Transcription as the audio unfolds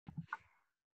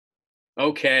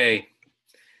Okay.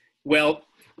 Well,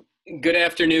 good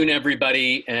afternoon,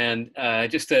 everybody, and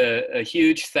just a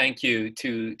huge thank you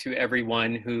to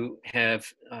everyone who have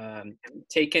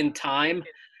taken time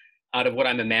out of what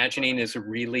I'm imagining is a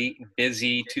really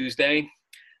busy Tuesday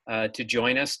to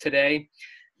join us today.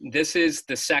 This is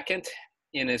the second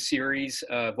in a series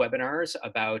of webinars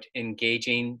about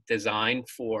engaging design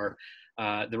for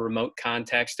the remote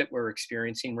context that we're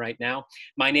experiencing right now.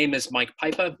 My name is Mike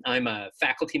Pipa. I'm a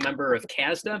faculty member of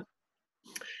CASDA.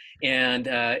 And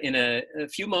in a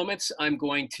few moments, I'm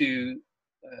going to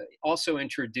also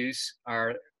introduce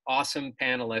our awesome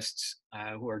panelists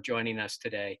who are joining us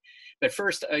today. But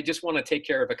first, I just want to take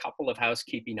care of a couple of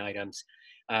housekeeping items.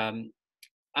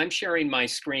 I'm sharing my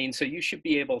screen, so you should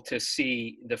be able to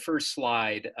see the first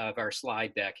slide of our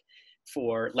slide deck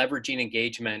for leveraging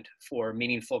engagement for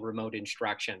meaningful remote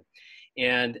instruction.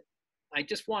 And I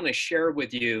just want to share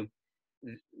with you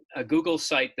a Google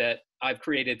site that I've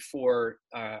created for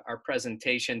our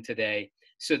presentation today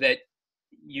so that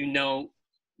you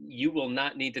will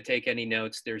not need to take any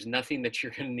notes. There's nothing that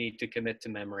you're going to need to commit to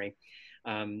memory.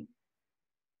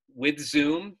 With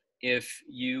Zoom, if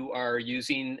you are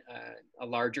using a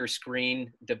larger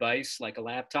screen device like a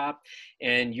laptop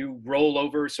and you roll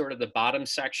over sort of the bottom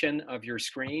section of your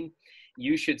screen,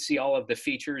 you should see all of the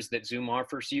features that Zoom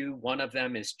offers you. One of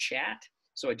them is chat.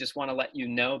 So I just want to let you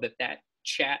know that that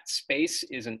chat space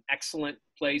is an excellent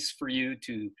place for you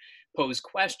to pose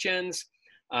questions,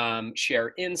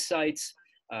 share insights,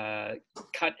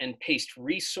 cut and paste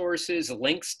resources,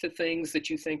 links to things that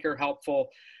you think are helpful.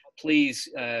 Please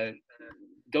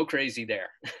go crazy there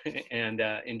and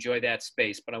enjoy that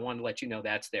space. But I want to let you know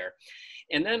that's there.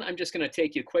 And then I'm just going to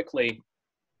take you quickly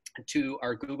to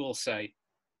our Google site.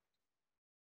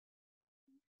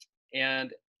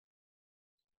 And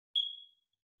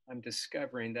I'm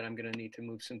discovering that I'm going to need to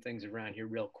move some things around here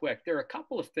real quick. There are a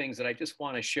couple of things that I just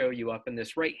want to show you up in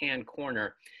this right-hand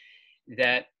corner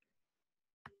that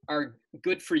are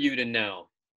good for you to know.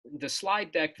 The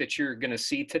slide deck that you're going to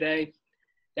see today,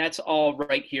 that's all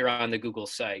right here on the Google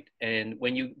site. And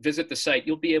when you visit the site,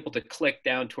 you'll be able to click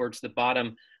down towards the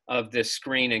bottom of this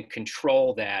screen and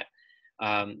control that,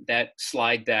 that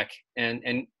slide deck.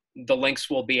 And the links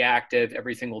will be active.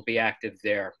 Everything will be active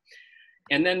there.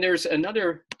 And then there's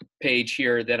another page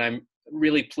here that I'm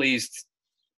really pleased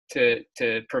to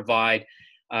provide.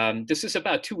 This is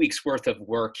about 2 weeks worth of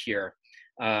work here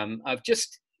of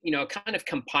just, kind of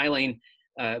compiling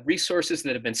resources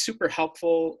that have been super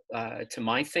helpful to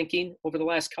my thinking over the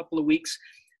last couple of weeks.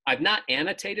 I've not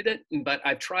annotated it, but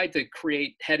I've tried to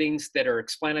create headings that are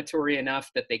explanatory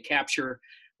enough that they capture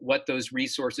what those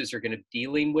resources are going to be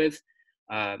dealing with.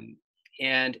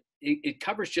 And it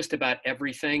covers just about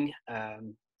everything.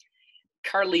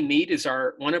 Carly Mead is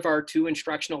one of our 2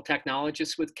 instructional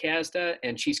technologists with CASDA,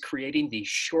 and she's creating these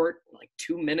short, like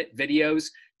 2-minute videos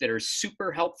that are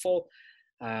super helpful.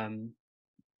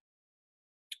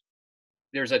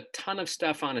 There's a ton of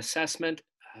stuff on assessment,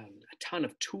 a ton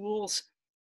of tools,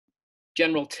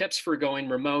 general tips for going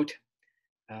remote,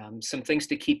 some things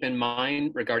to keep in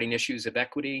mind regarding issues of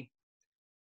equity,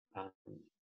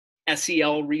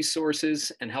 SEL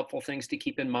resources and helpful things to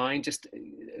keep in mind, just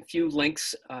a few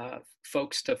links,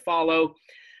 folks to follow.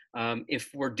 If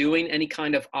we're doing any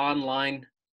kind of online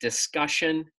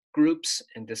discussion groups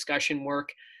and discussion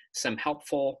work, some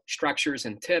helpful structures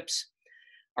and tips.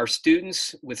 Our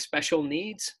students with special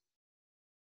needs,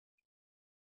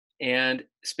 and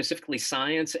specifically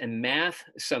science and math,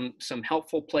 some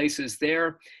helpful places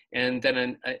there. And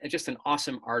then just an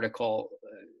awesome article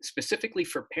specifically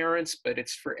for parents, but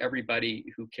it's for everybody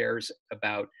who cares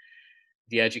about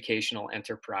the educational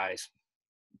enterprise.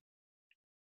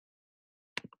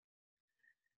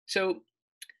 So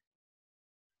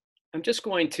I'm just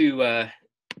going to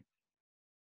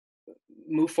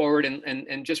move forward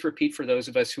and just repeat for those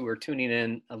of us who are tuning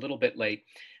in a little bit late.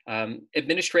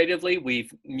 Administratively,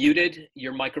 we've muted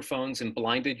your microphones and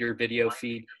blinded your video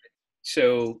feed.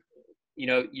 So,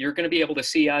 you're going to be able to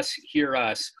see us, hear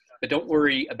us, but don't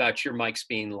worry about your mics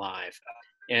being live.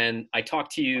 And I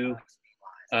talked to you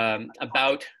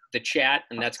about the chat,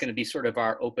 and that's going to be sort of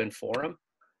our open forum.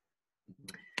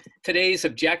 Today's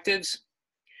objectives,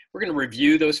 we're going to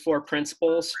review those 4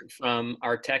 principles from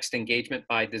our text engagement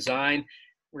by design.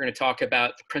 We're going to talk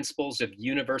about the principles of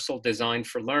universal design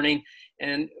for learning.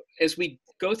 And as we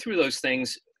go through those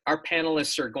things, our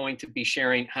panelists are going to be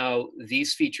sharing how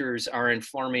these features are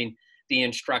informing the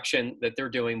instruction that they're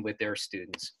doing with their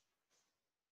students.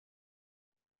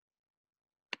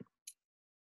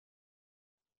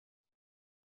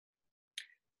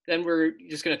 Then we're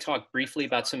just going to talk briefly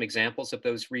about some examples of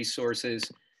those resources.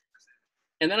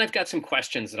 And then I've got some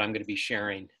questions that I'm going to be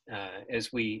sharing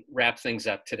as we wrap things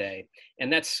up today.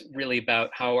 And that's really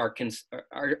about how our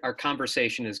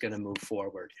conversation is going to move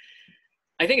forward.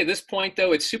 I think at this point,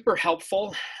 though, it's super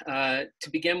helpful to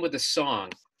begin with a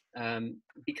song,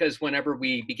 because whenever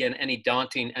we begin any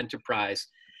daunting enterprise,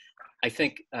 I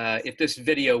think if this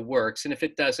video works, and if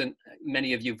it doesn't,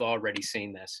 many of you have already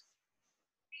seen this.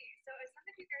 So as some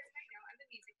of you guys might know, I'm a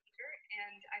music teacher,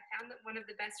 and I found that one of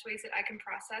the best ways that I can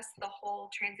process the whole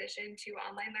transition to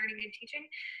online learning and teaching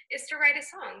is to write a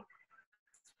song.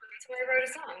 So I wrote a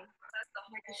song.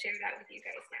 I'd like to share that with you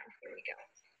guys now. Here we go.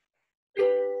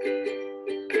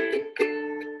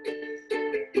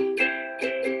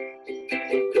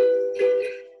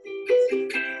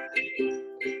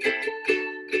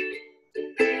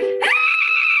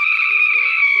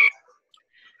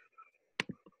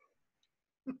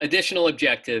 Additional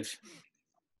objective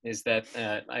is that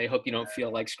I hope you don't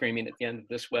feel like screaming at the end of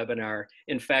this webinar.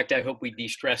 In fact, I hope we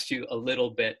de-stressed you a little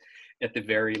bit at the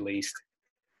very least.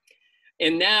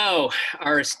 And now,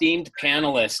 our esteemed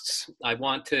panelists, I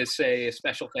want to say a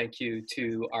special thank you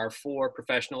to our 4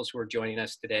 professionals who are joining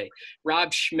us today.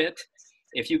 Rob Schmidt,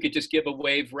 if you could just give a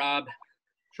wave, Rob.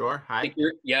 Sure, hi.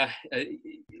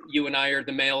 You and I are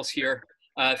the males here.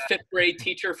 5th grade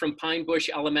teacher from Pine Bush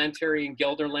Elementary in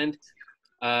Guilderland.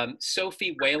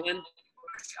 Sophie Whalen.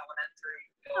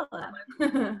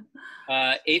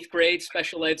 8th grade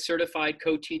special ed certified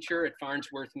co-teacher at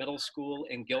Farnsworth Middle School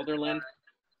in Guilderland.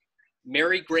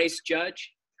 Mary Grace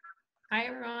Judge. Hi,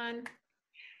 everyone.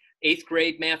 8th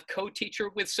grade math co-teacher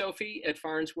with Sophie at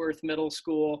Farnsworth Middle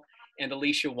School, and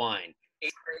Alicia Wine.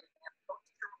 8th grade math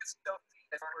co-teacher with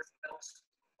Sophie at Farnsworth Middle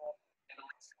School, and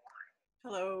Alicia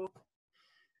Wine. Hello.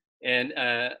 And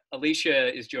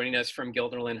Alicia is joining us from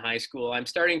Guilderland High School. I'm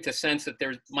starting to sense that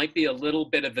there might be a little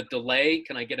bit of a delay.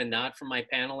 Can I get a nod from my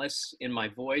panelists in my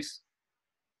voice?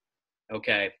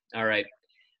 Okay, all right.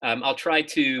 I'll try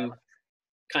to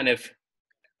kind of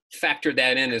factor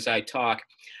that in as I talk.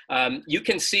 You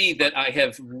can see that I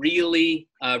have really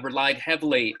relied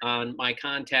heavily on my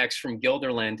contacts from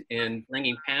Guilderland in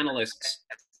bringing panelists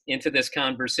into this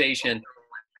conversation.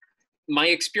 My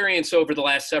experience over the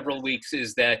last several weeks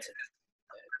is that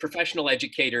professional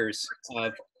educators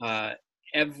of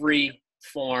every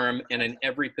form and in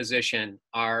every position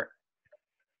are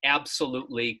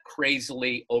absolutely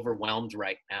crazily overwhelmed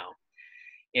right now.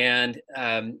 And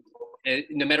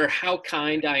no matter how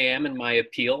kind I am in my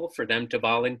appeal for them to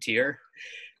volunteer,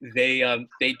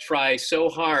 they try so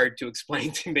hard to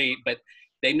explain to me, but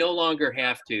they no longer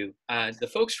have to. The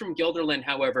folks from Guilderland,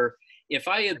 however, if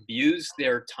I abuse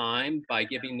their time by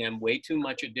giving them way too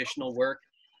much additional work,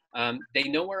 they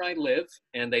know where I live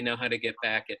and they know how to get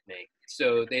back at me.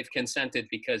 So they've consented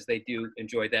because they do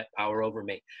enjoy that power over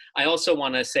me. I also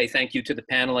want to say thank you to the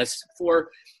panelists for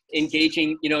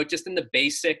engaging, just in the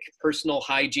basic personal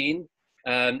hygiene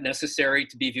necessary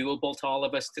to be viewable to all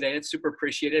of us today. It's super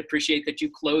appreciated. Appreciate that you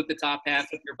clothe the top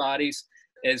half of your bodies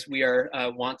as we are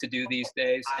wont to do these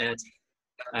days. And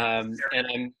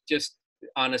I'm just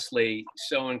honestly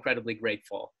so incredibly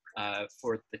grateful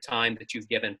for the time that you've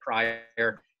given prior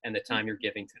and the time you're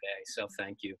giving today. So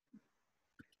thank you.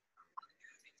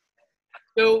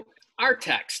 So our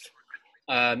text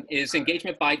is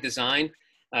Engagement by Design.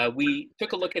 We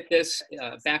took a look at this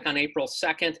back on April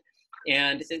 2nd,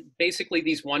 and basically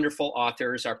these wonderful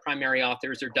authors, our primary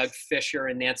authors are Doug Fisher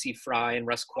and Nancy Fry and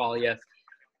Russ Quaglia.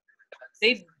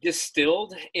 They've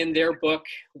distilled in their book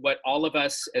what all of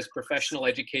us as professional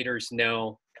educators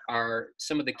know are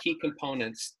some of the key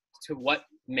components to what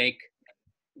make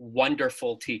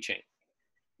wonderful teaching.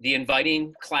 The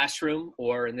inviting classroom,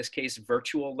 or in this case,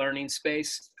 virtual learning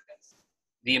space,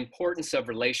 the importance of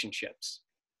relationships,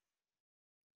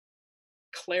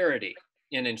 clarity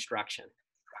in instruction,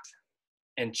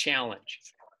 and challenge.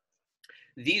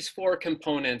 These 4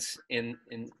 components, in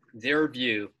their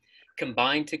view,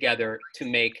 combine together to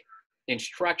make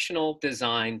instructional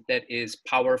design that is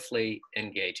powerfully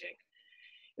engaging.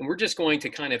 And we're just going to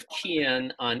kind of key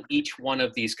in on each one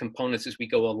of these components as we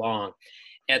go along.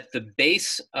 At the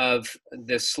base of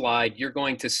this slide, you're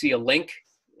going to see a link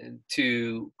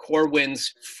to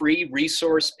Corwin's free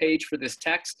resource page for this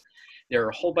text. There are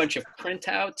a whole bunch of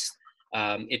printouts.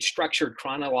 It's structured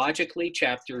chronologically,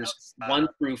 chapters 1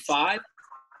 through 5.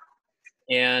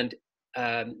 And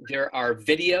there are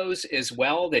videos as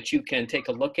well that you can take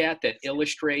a look at that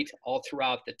illustrate all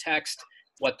throughout the text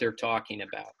what they're talking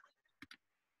about.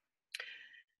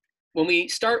 When we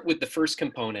start with the first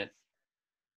component,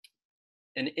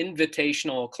 an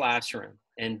invitational classroom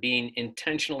and being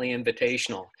intentionally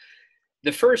invitational,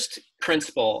 The first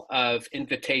principle of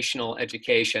invitational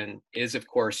education is, of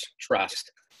course,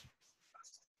 trust.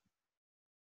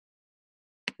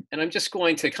 And I'm just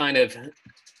going to kind of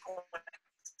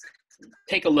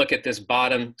take a look at this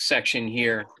bottom section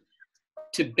here.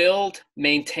 To build,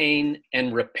 maintain,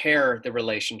 and repair the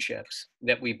relationships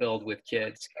that we build with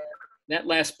kids. That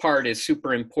last part is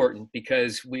super important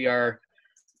because we are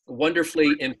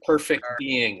wonderfully imperfect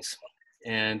beings,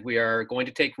 and we are going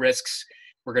to take risks.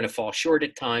 We're going to fall short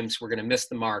at times. We're going to miss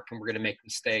the mark, and we're going to make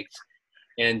mistakes.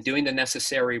 And doing the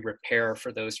necessary repair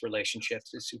for those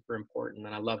relationships is super important,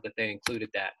 and I love that they included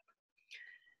that.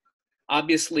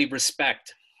 Obviously,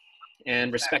 respect,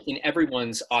 and respecting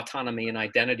everyone's autonomy and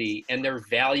identity and their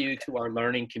value to our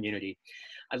learning community.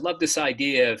 I love this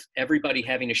idea of everybody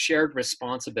having a shared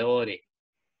responsibility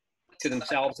to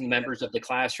themselves and members of the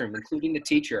classroom, including the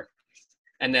teacher,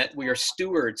 and that we are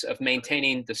stewards of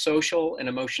maintaining the social and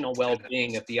emotional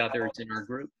well-being of the others in our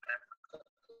group.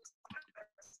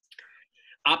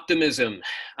 Optimism.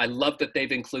 I love that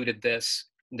they've included this,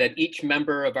 that each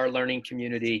member of our learning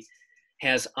community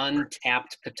has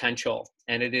untapped potential,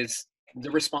 and it is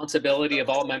the responsibility of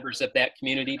all members of that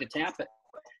community to tap it,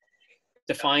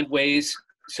 to find ways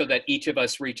so that each of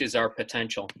us reaches our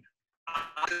potential.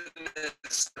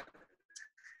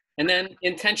 And then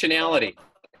intentionality.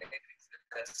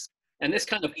 And this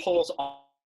kind of pulls all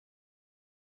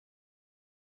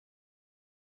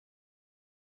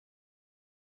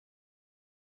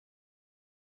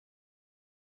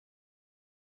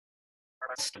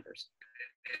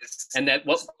and that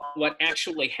what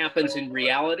actually happens in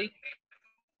reality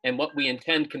and what we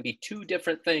intend can be two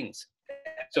different things.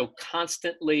 So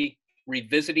constantly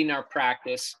revisiting our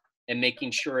practice and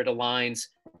making sure it aligns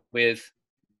with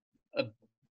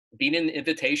being an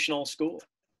invitational school.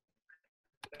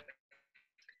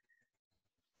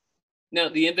 Now,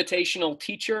 the invitational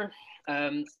teacher,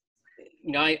 I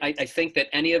think that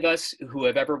any of us who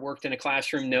have ever worked in a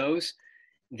classroom knows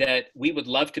that we would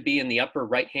love to be in the upper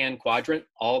right-hand quadrant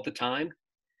all the time,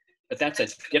 but that's a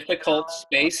difficult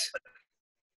space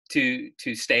to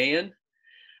stay in.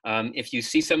 If you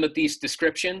see some of these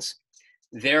descriptions,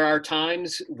 there are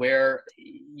times where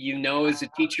you know as a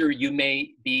teacher you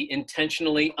may be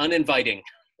intentionally uninviting,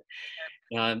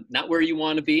 not where you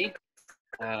want to be.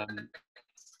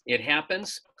 It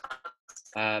happens.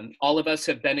 All of us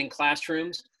have been in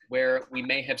classrooms where we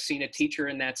may have seen a teacher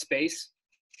in that space,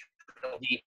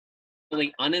 the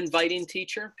really uninviting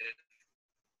teacher,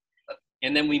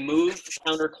 and then we move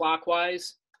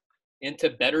counterclockwise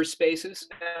into better spaces.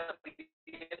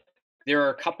 There are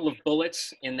a couple of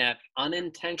bullets in that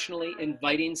unintentionally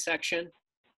inviting section.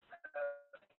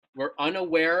 We're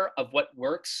unaware of what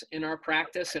works in our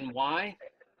practice and why.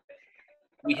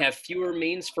 We have fewer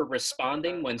means for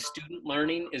responding when student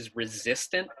learning is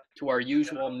resistant to our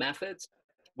usual methods.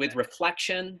 With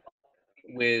reflection,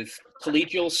 with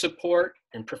collegial support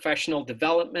and professional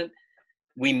development,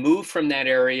 we move from that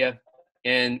area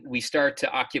and we start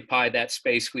to occupy that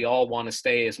space we all want to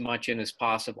stay as much in as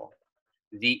possible,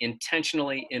 the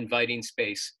intentionally inviting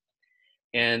space.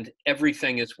 And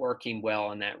everything is working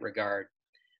well in that regard.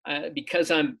 Because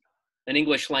I'm an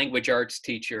English language arts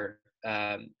teacher,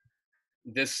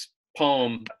 this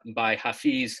poem by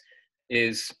Hafiz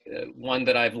is one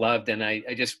that I've loved, and I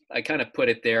kind of put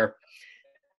it there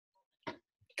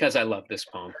because I love this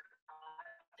poem.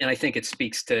 And I think it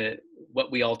speaks to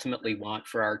what we ultimately want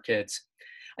for our kids.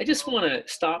 I just want to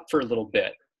stop for a little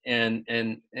bit and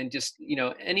just,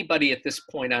 anybody at this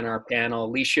point on our panel,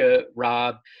 Alicia,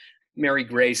 Rob, Mary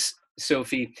Grace,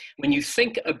 Sophie, when you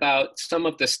think about some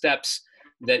of the steps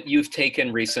that you've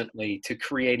taken recently to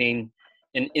creating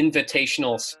an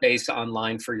invitational space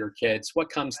online for your kids, what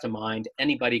comes to mind?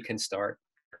 Anybody can start.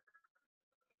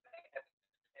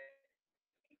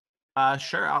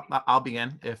 Sure, I'll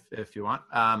begin if you want.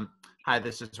 Hi,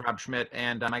 this is Rob Schmidt,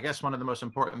 and I guess one of the most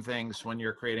important things when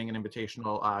you're creating an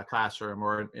invitational classroom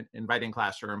or an inviting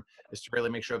classroom is to really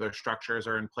make sure their structures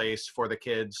are in place for the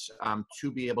kids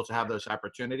to be able to have those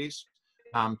opportunities,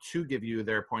 to give you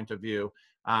their point of view,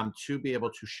 to be able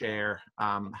to share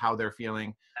how they're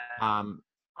feeling,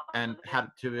 and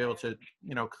have to be able to,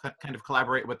 kind of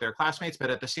collaborate with their classmates, but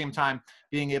at the same time,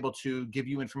 being able to give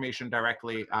you information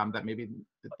directly that maybe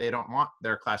they don't want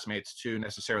their classmates to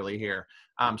necessarily hear.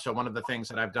 So one of the things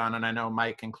that I've done, and I know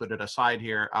Mike included a slide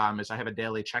here, is I have a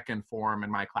daily check-in form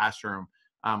in my classroom,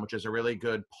 which is a really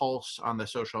good pulse on the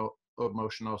social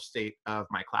emotional state of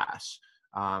my class.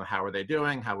 How are they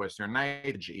doing? How was their night?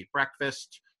 Did you eat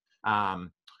breakfast?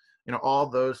 All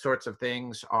those sorts of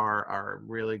things are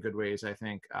really good ways, I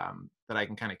think, that I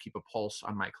can kind of keep a pulse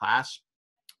on my class.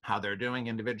 how they're doing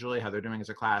individually, how they're doing as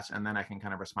a class, and then I can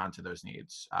kind of respond to those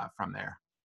needs from there.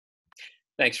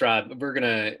 Thanks, Rob. We're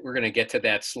gonna get to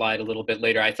that slide a little bit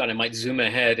later. I thought I might zoom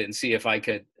ahead and see if I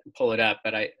could pull it up,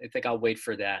 but I think I'll wait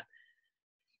for that.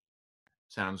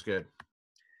 Sounds good.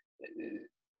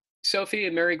 Sophie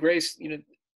and Mary Grace,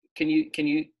 can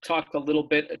you talk a little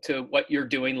bit to what you're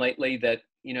doing lately that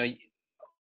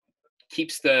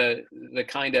keeps the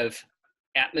kind of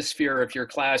atmosphere of your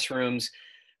classrooms,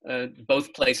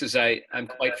 both places I'm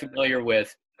quite familiar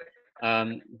with,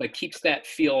 but keeps that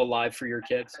feel alive for your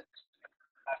kids?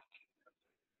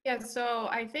 Yeah, so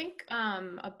I think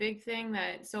a big thing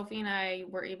that Sophie and I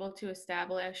were able to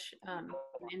establish,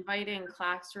 inviting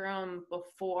classroom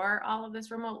before all of this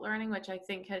remote learning, which I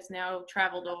think has now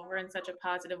traveled over in such a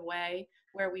positive way,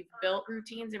 where we've built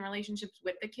routines and relationships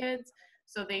with the kids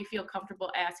so they feel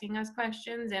comfortable asking us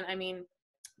questions. And I mean,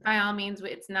 by all means,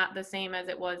 it's not the same as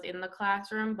it was in the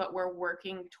classroom, but we're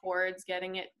working towards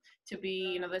getting it to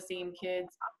be, the same kids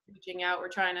reaching out. We're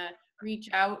trying to reach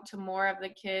out to more of the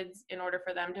kids in order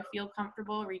for them to feel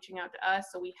comfortable reaching out to us.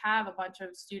 So we have a bunch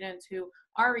of students who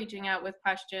are reaching out with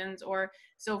questions, or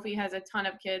Sophie has a ton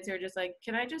of kids who are just like,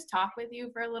 can I just talk with you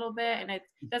for a little bit? And it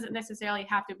doesn't necessarily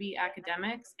have to be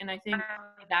academics. And I think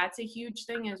that's a huge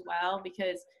thing as well,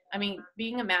 because I mean,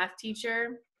 being a math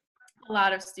teacher, a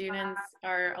lot of students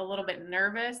are a little bit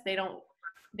nervous.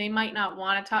 They might not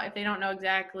want to talk if they don't know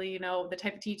exactly, the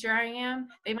type of teacher I am.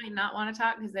 They might not want to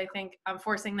talk because they think I'm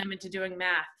forcing them into doing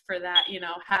math for that,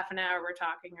 half an hour we're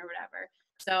talking or whatever.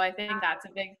 So I think that's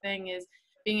a big thing, is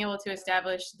being able to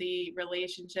establish the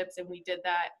relationships. And we did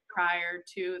that prior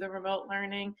to the remote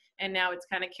learning. And now it's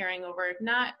kind of carrying over,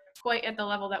 not quite at the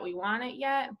level that we want it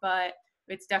yet, but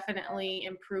it's definitely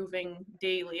improving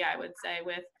daily, I would say,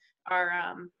 with our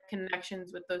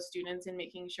connections with those students and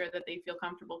making sure that they feel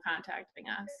comfortable contacting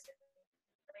us.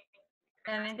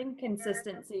 And I think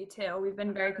consistency too. We've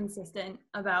been very consistent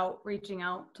about reaching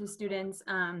out to students.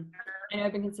 I know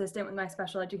I've been consistent with my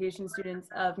special education students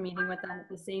of meeting with them at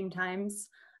the same times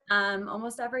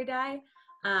almost every day.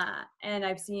 And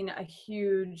I've seen a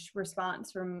huge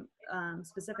response from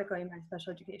specifically my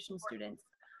special education students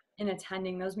in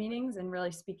attending those meetings and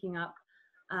really speaking up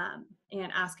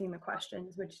and asking the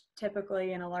questions, which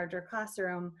typically in a larger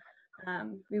classroom,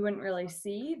 we wouldn't really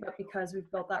see, but because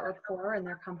we've built that rapport and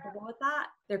they're comfortable with that,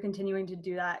 they're continuing to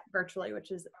do that virtually,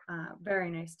 which is very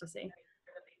nice to see.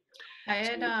 I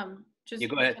had just, You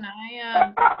go ahead. can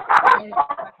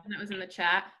that was in the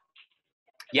chat?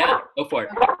 Yeah, go for it.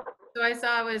 So I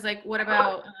saw, it was like, what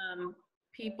about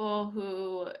people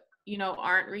who,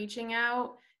 aren't reaching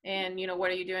out, and,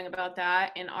 what are you doing about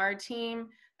that? And our team,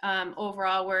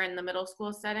 overall, we're in the middle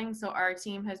school setting, so our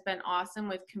team has been awesome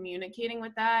with communicating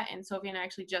with that. And Sophie and I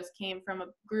actually just came from a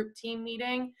group team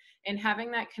meeting, and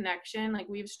having that connection, like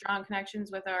we have strong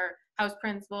connections with our house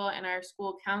principal and our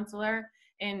school counselor,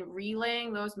 and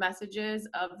relaying those messages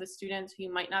of the students who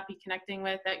you might not be connecting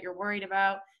with that you're worried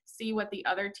about, see what the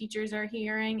other teachers are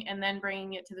hearing, and then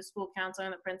bringing it to the school counselor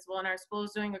and the principal. And our school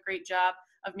is doing a great job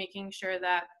of making sure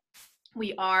that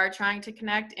we are trying to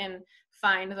connect and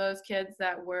find those kids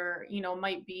that we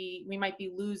might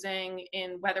be losing,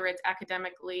 in whether it's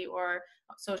academically or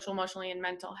social, emotionally, and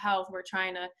mental health. We're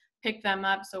trying to pick them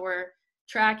up. So we're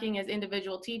tracking as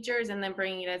individual teachers and then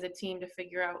bringing it as a team to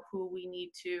figure out who we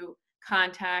need to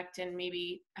contact, and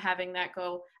maybe having that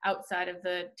go outside of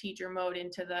the teacher mode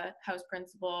into the house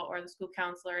principal or the school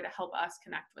counselor to help us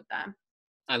connect with them.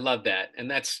 I love that. And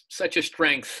that's such a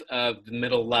strength of the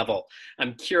middle level.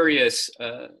 I'm curious,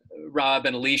 Rob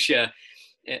and Alicia,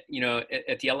 at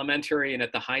the elementary and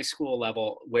at the high school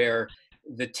level, where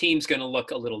the team's going to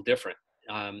look a little different.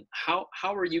 How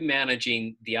are you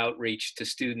managing the outreach to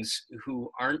students who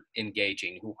aren't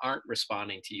engaging, who aren't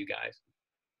responding to you guys?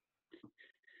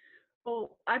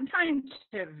 Well, I'm trying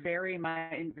to vary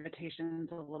my invitations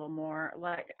a little more.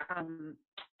 Like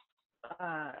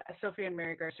Sophie and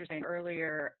Mary Grace were saying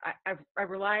earlier, I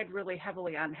relied really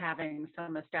heavily on having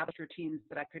some established routines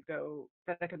that I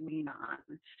could lean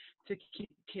on to keep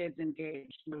kids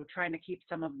engaged. Trying to keep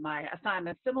some of my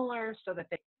assignments similar so that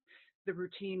the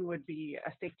routine would be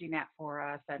a safety net for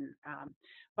us. And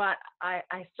but I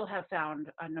still have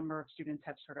found a number of students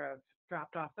have sort of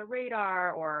dropped off the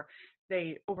radar, or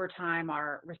they over time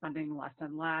are responding less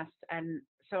and less. And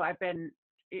so I've been,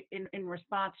 in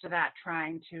response to that,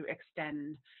 trying to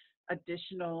extend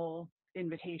additional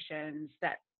invitations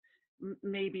that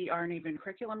maybe aren't even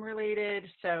curriculum related.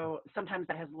 So sometimes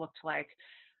that has looked like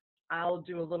I'll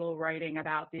do a little writing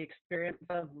about the experience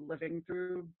of living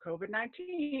through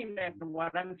COVID-19 and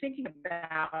what I'm thinking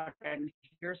about, and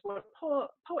here's what a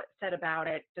poet said about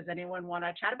it. Does anyone want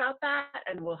to chat about that?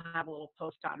 And we'll have a little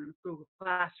post on Google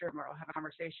Classroom, or we'll have a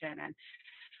conversation.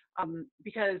 And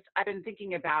because I've been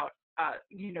thinking about,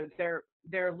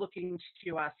 they're looking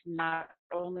to us not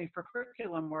only for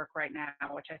curriculum work right now,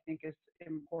 which I think is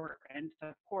important,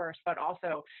 of course, but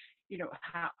also,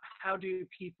 how do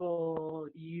people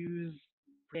use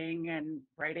reading and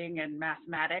writing and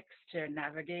mathematics to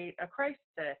navigate a crisis?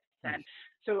 And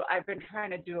so I've been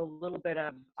trying to do a little bit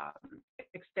of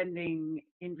extending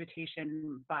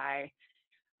invitation by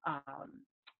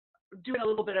doing a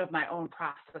little bit of my own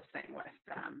processing with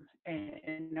them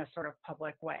in a sort of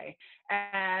public way.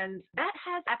 And that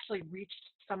has actually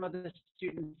reached some of the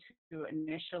students who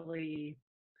initially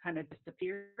kind of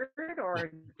disappeared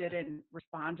or didn't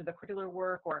respond to the curricular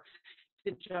work or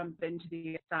didn't jump into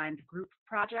the assigned group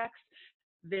projects.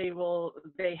 They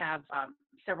have,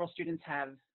 several students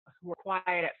who were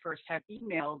quiet at first have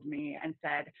emailed me and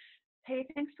said, hey,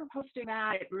 thanks for posting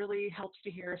that. It really helps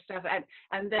to hear stuff.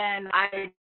 And then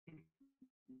I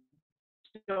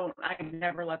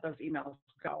never let those emails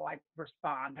go. I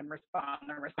respond and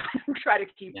try to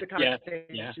keep the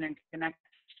conversation and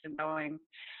connection going.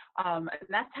 And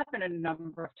that's happened a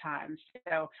number of times.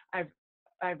 So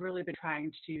I've really been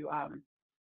trying to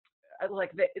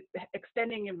like the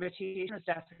extending invitation is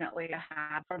definitely a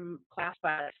habit from class,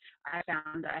 but I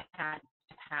found I had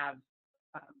to have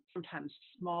sometimes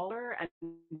smaller and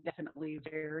definitely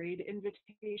varied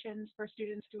invitations for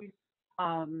students to.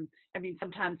 I mean,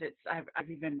 sometimes I've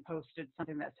even posted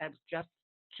something that says just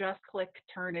click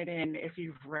turn it in if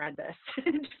you've read this.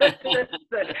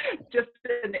 just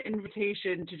an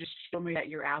invitation to just show me that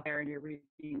you're out there and you're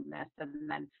reading this, and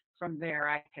then from there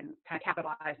I can kind of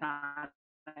capitalize on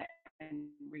it and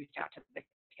reach out to the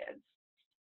kids.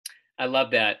 I love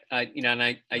that. I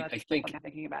think I'm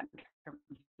thinking about in terms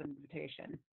of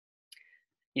invitation.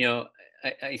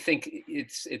 I think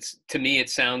it's to me, it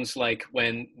sounds like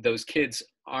when those kids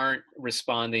aren't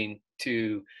responding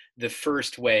to the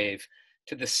first wave,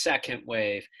 to the second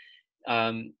wave,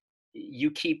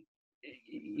 you keep,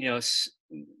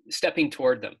 stepping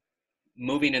toward them,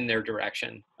 moving in their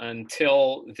direction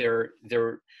until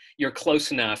you're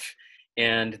close enough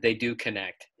and they do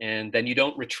connect, and then you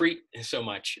don't retreat so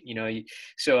much,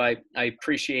 so I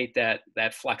appreciate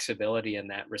that flexibility and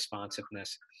that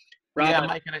responsiveness. Rob, yeah,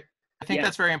 Mike, and I think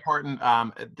that's very important.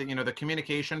 The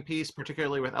communication piece,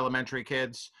 particularly with elementary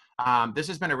kids, this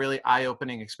has been a really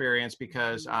eye-opening experience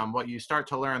because what you start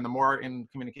to learn, the more in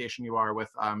communication you are with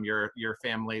your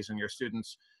families and your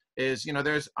students, is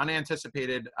there's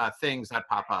unanticipated things that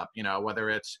pop up. Whether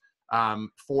it's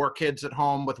 4 kids at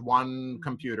home with one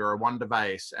computer or one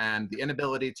device, and the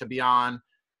inability to be on.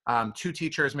 2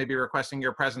 teachers maybe requesting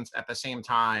your presence at the same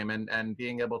time, and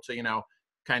being able to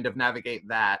kind of navigate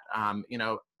that.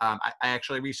 I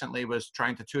actually recently was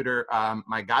trying to tutor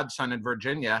my godson in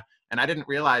Virginia, and I didn't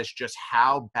realize just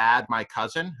how bad my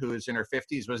cousin, who's in her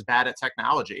 50s, was bad at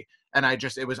technology. And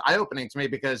it was eye-opening to me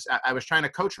because I was trying to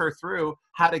coach her through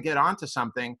how to get onto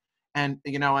something. And,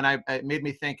 it made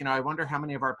me think, I wonder how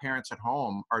many of our parents at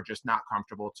home are just not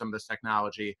comfortable with some of this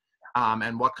technology,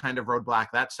 and what kind of roadblock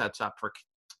that sets up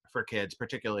for kids,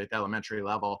 particularly at the elementary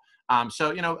level.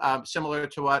 Similar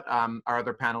to what our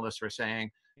other panelists were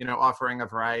saying, offering a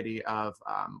variety of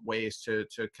ways to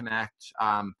connect.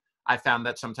 I found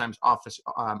that sometimes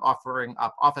offering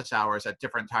up office hours at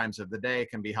different times of the day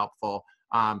can be helpful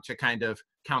to kind of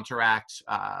counteract,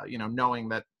 knowing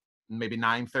that maybe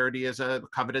 9:30 is a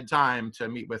coveted time to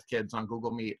meet with kids on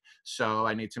Google Meet. So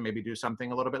I need to maybe do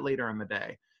something a little bit later in the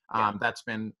day. That's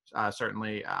been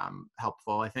certainly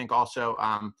helpful. I think also,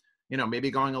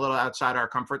 maybe going a little outside our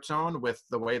comfort zone with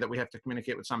the way that we have to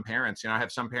communicate with some parents. I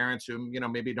have some parents who,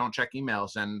 maybe don't check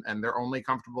emails and they're only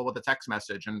comfortable with a text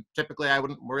message. And typically I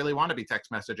wouldn't really want to be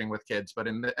text messaging with kids, but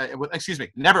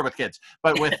never with kids,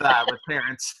 but with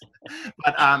parents.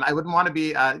 But I wouldn't want to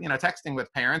be, texting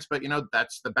with parents, but,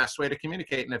 that's the best way to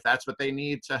communicate. And if that's what they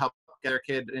need to help get their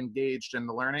kid engaged in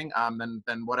the learning,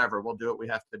 then whatever, we'll do what we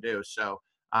have to do. So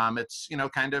it's,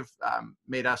 kind of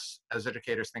made us as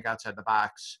educators think outside the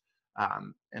box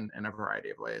in a variety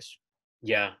of ways.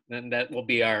 Yeah, and that will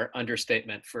be our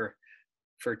understatement for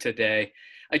today.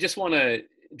 I just want to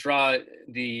draw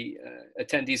the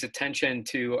attendees' attention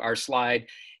to our slide.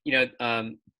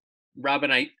 Rob,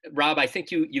 I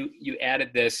think you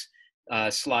added this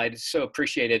slide. So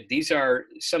appreciated. These are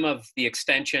some of the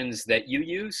extensions that you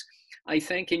use, I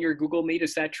think, in your Google Meet.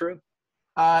 Is that true?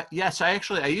 Yes, I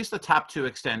use the top two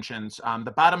extensions.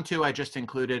 The bottom two I just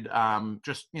included,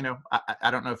 just,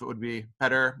 I don't know if it would be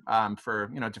better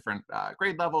for, different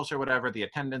grade levels or whatever, the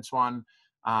attendance one.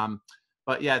 Um,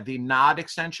 but yeah, the nod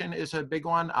extension is a big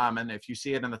one. And if you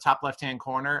see it in the top left-hand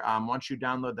corner, once you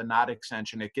download the nod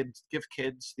extension, it gives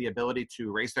kids the ability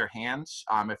to raise their hands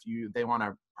if they want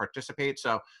to participate.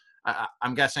 So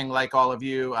I'm guessing, like all of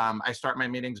you, I start my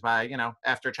meetings by,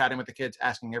 after chatting with the kids,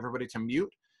 asking everybody to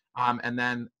mute. And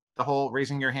then the whole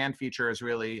raising your hand feature is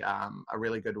really a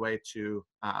really good way to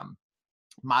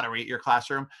moderate your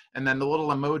classroom. And then the little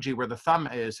emoji where the thumb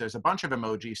is, there's a bunch of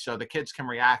emojis so the kids can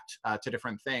react to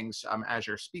different things as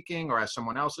you're speaking or as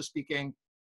someone else is speaking.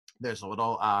 There's a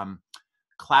little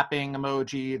clapping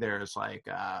emoji. There's like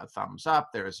thumbs up.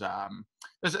 There's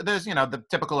the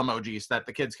typical emojis that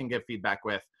the kids can give feedback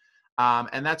with.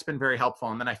 And that's been very helpful.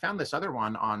 And then I found this other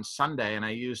one on Sunday, and I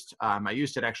used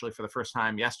it actually for the first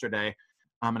time yesterday.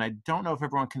 And I don't know if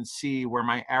everyone can see where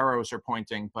my arrows are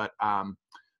pointing, but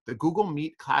the Google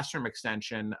Meet Classroom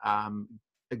extension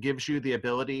it gives you the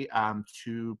ability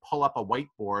to pull up a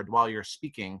whiteboard while you're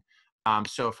speaking.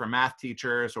 So for math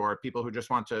teachers or people who just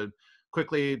want to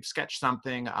quickly sketch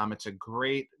something, it's a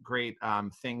great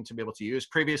thing to be able to use.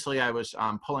 Previously, I was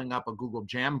pulling up a Google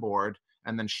Jamboard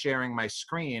and then sharing my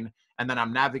screen, and then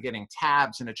I'm navigating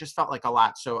tabs, and it just felt like a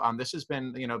lot. So this has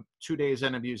been, 2 days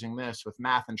in of using this with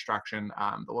math instruction.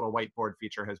 The little whiteboard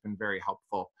feature has been very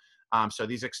helpful. So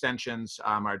these extensions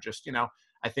are just,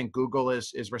 I think Google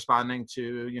is responding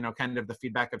to, kind of the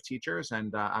feedback of teachers,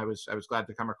 and I was glad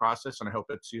to come across this, and I hope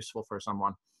it's useful for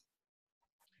someone.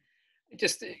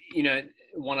 Just,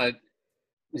 want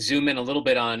to zoom in a little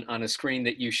bit on a screen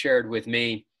that you shared with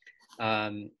me.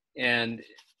 And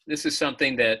this is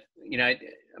something that,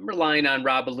 I'm relying on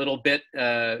Rob a little bit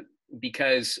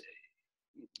because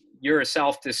you're a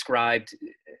self-described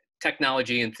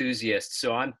technology enthusiast.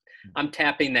 So I'm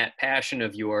tapping that passion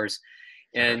of yours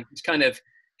and it's kind of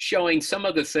showing some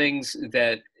of the things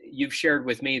that you've shared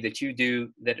with me that you do,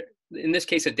 that in this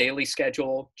case, a daily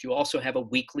schedule. You also have a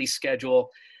weekly schedule.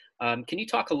 Can you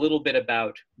talk a little bit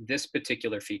about this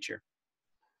particular feature?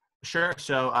 Sure.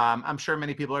 So I'm sure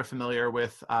many people are familiar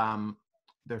with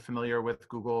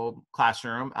Google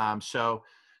Classroom. So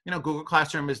Google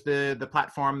Classroom is the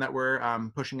platform that we're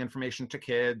pushing information to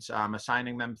kids,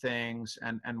 assigning them things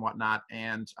and whatnot.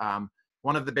 And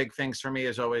one of the big things for me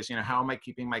is always, how am I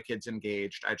keeping my kids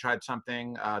engaged? I tried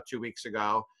something 2 weeks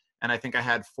ago, and I think I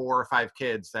had 4 or 5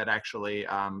 kids that actually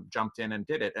jumped in and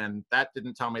did it. And that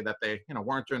didn't tell me that they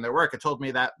weren't doing their work. It told me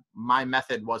that my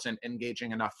method wasn't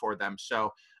engaging enough for them.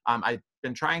 So I've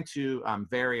been trying to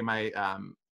vary my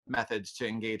methods to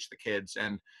engage the kids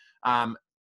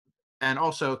and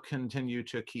also continue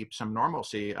to keep some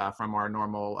normalcy from our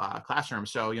normal classroom.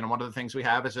 So, one of the things we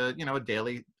have is a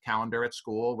daily calendar at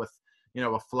school with,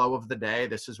 a flow of the day.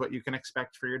 This is what you can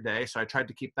expect for your day. So I tried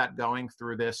to keep that going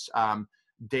through this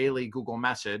daily Google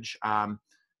message, and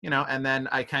then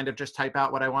I kind of just type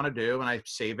out what I want to do and I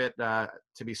save it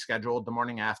to be scheduled the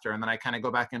morning after. And then I kind of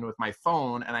go back in with my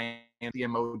phone and I add the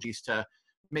emojis to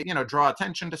draw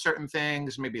attention to certain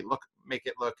things, maybe make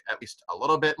it look at least a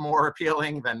little bit more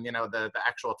appealing than, the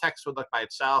actual text would look by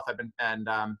itself. And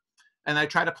I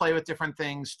try to play with different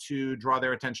things to draw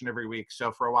their attention every week.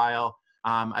 So for a while,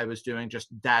 I was doing just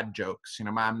dad jokes.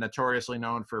 I'm notoriously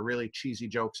known for really cheesy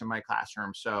jokes in my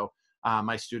classroom. So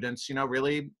my students,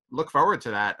 really look forward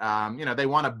to that. They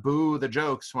want to boo the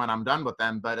jokes when I'm done with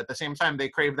them, but at the same time, they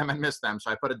crave them and miss them. So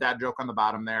I put a dad joke on the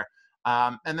bottom there.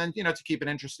 And then, to keep it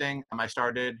interesting, I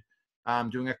started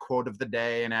doing a quote of the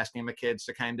day and asking the kids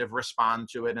to kind of respond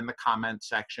to it in the comment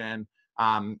section.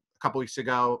 A couple weeks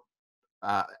ago,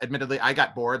 admittedly, I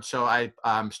got bored, so I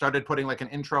started putting like an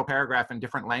intro paragraph in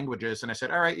different languages. And I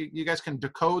said, all right, you guys can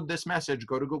decode this message,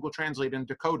 go to Google Translate and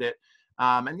decode it.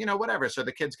 And, whatever. So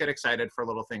the kids get excited for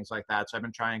little things like that. So I've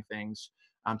been trying things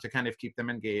to kind of keep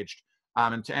them engaged.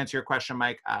 And to answer your question,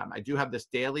 Mike, I do have this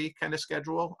daily kind of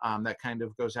schedule that kind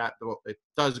of goes out. Well, it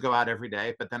does go out every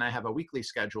day, but then I have a weekly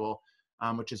schedule,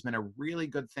 which has been a really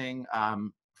good thing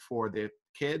for the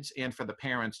kids and for the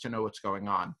parents to know what's going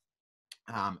on.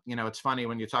 It's funny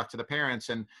when you talk to the parents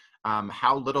and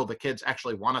how little the kids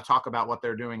actually want to talk about what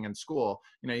they're doing in school.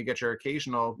 You get your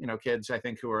occasional, kids, I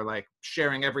think, who are like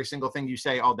sharing every single thing you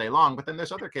say all day long, but then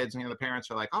there's other kids, and the parents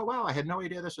are like, oh, wow, I had no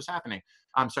idea this was happening.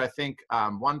 So I think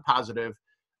one positive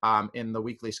in the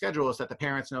weekly schedule is that the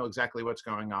parents know exactly what's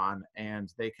going on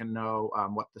and they can know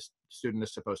what the student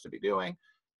is supposed to be doing.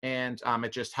 And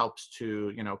it just helps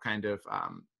to, kind of,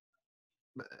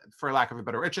 for lack of a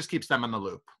better word, it just keeps them in the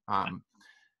loop.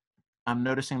 I'm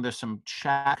noticing there's some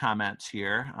chat comments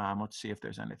here. Let's see if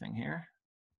there's anything here.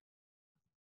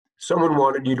 Someone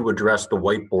wanted you to address the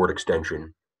whiteboard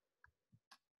extension.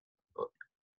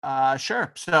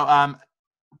 Sure. So I'm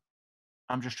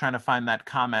just trying to find that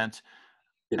comment.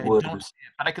 It I was, don't see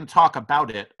it, but I can talk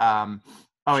about it. Oh,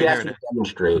 she wait, asked there you it to is.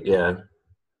 demonstrate, yeah.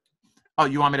 Oh,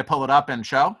 you want me to pull it up and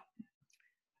show?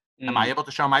 Am I Mm. able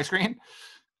to show my screen?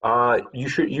 You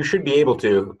should be able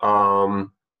to.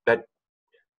 That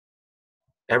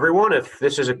everyone, if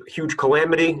this is a huge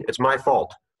calamity, it's my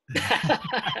fault.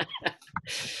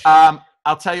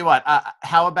 I'll tell you what,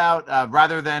 how about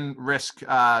rather than risk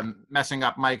messing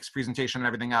up Mike's presentation and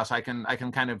everything else, I can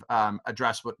kind of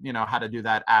address what, how to do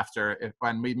that after.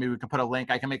 When maybe we can put a link,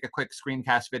 I can make a quick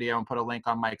screencast video and put a link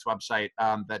on Mike's website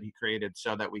that he created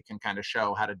so that we can kind of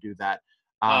show how to do that.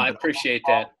 I appreciate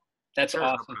that. That's Sure, no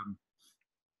awesome. problem.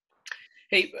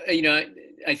 Hey,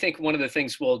 I think one of the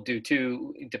things we'll do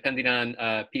too, depending on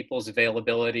people's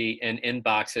availability and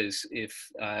inboxes, if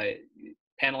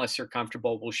panelists are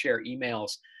comfortable, we'll share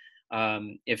emails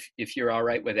if you're all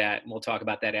right with that, and we'll talk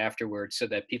about that afterwards so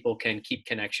that people can keep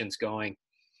connections going.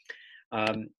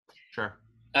 Sure.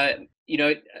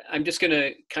 I'm just going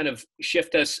to kind of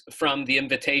shift us from the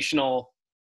invitational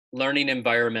learning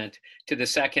environment to the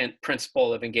second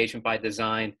principle of engagement by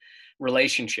design,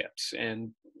 relationships.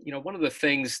 And one of the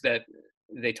things that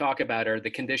they talk about are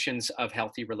the conditions of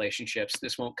healthy relationships.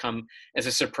 This won't come as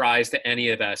a surprise to any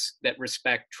of us, that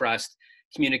respect, trust,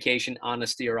 communication,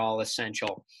 honesty are all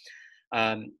essential.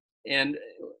 And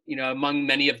among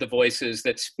many of the voices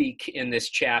that speak in this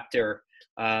chapter,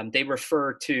 they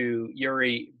refer to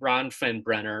Yuri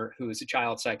Bronfenbrenner, who is a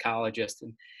child psychologist.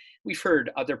 And we've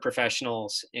heard other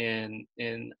professionals in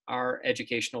our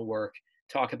educational work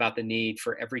talk about the need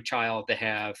for every child to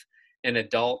have an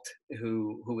adult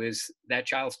who is that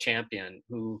child's champion,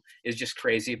 who is just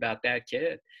crazy about that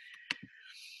kid.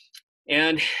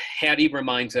 And Hattie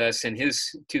reminds us in his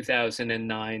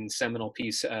 2009 seminal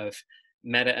piece of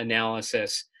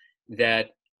meta-analysis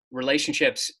that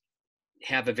relationships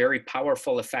have a very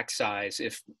powerful effect size.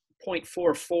 If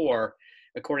 0.44,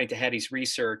 according to Hattie's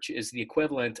research, is the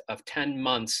equivalent of 10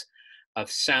 months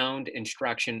of sound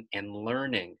instruction and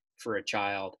learning for a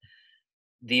child,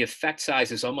 the effect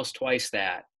size is almost twice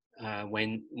that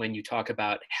when you talk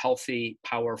about healthy,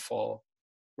 powerful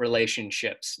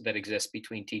relationships that exist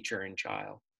between teacher and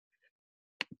child.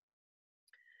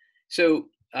 So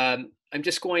I'm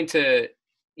just going to,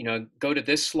 go to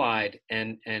this slide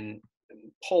and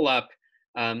pull up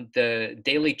the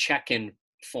daily check-in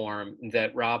form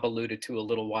that Rob alluded to a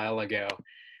little while ago.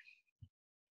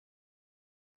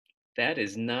 That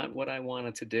is not what I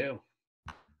wanted to do.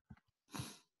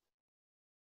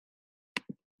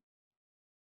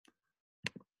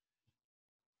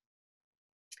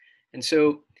 And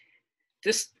so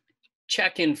this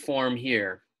check-in form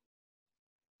here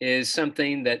is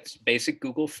something that's basic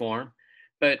Google form,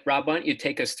 but Rob, why don't you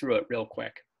take us through it real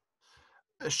quick?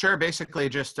 Sure. Basically,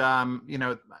 just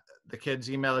the kid's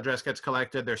email address gets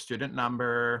collected, their student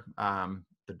number,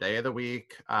 the day of the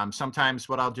week. Sometimes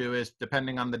what I'll do is,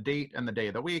 depending on the date and the day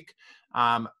of the week,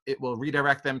 it will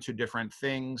redirect them to different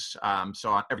things.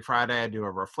 So on every Friday, I do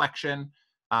a reflection.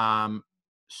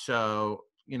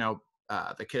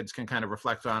 The kids can kind of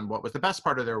reflect on what was the best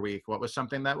part of their week, what was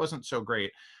something that wasn't so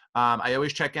great. I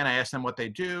always check in. I ask them what they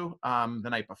do the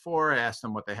night before. I ask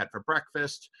them what they had for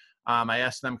breakfast. I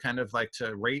ask them kind of like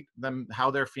to rate them, how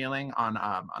they're feeling on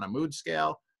a mood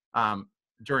scale.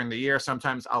 During the year,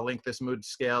 sometimes I'll link this mood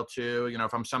scale to,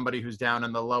 if I'm somebody who's down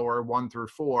in the lower 1 through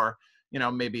 4,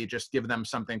 maybe just give them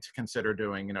something to consider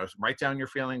doing. Write down your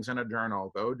feelings in a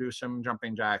journal, go do some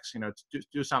jumping jacks,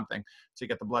 do something to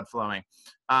get the blood flowing.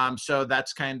 So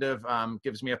that's kind of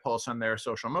gives me a pulse on their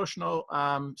social emotional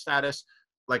status.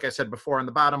 Like I said before on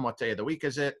the bottom, what day of the week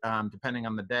is it? Depending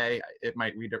on the day,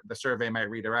 the survey might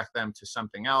redirect them to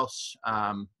something else.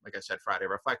 Like I said, Friday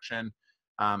reflection,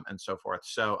 and so forth.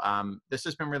 So this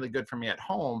has been really good for me at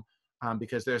home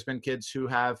because there's been kids who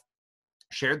have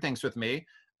shared things with me,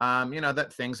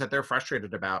 that things that they're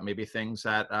frustrated about, maybe things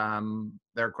that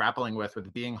they're grappling with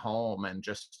being home and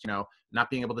just, not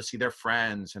being able to see their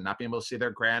friends and not being able to see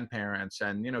their grandparents,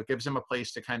 and, it gives them a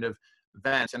place to kind of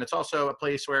vent. And it's also a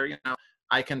place where,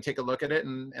 I can take a look at it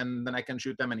and then I can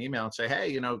shoot them an email and say,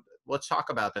 hey, let's talk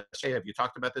about this. Hey, have you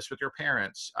talked about this with your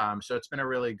parents? So it's been a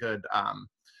really good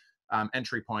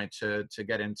entry point to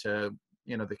get into,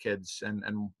 the kids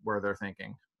and where they're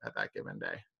thinking at that given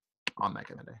day, on that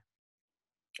given day.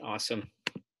 Awesome.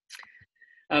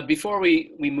 Before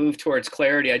we move towards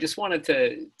clarity, I just wanted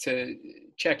to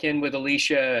check in with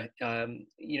Alicia.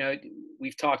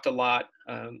 We've talked a lot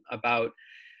about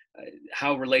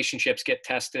how relationships get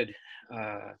tested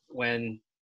when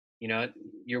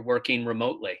you're working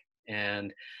remotely.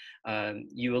 And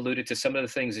you alluded to some of the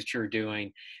things that you're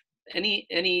doing.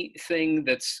 Anything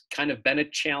that's kind of been a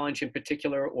challenge in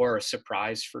particular or a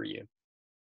surprise for you?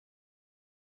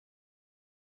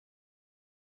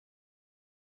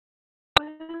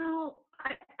 Well,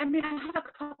 I mean, I have a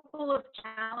couple of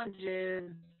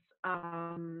challenges.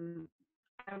 I'm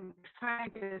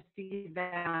trying to see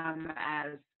them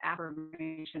as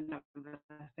affirmation of the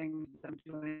things I'm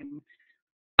doing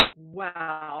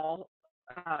well.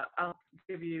 I'll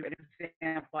give you an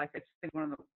example. I think one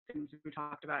of the things we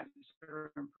talked about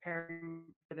sort of preparing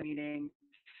for the meeting.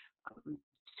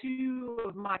 Two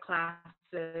of my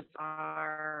classes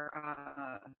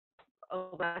are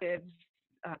electives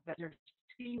that their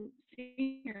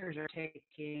seniors are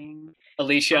taking.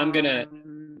 Alicia, I'm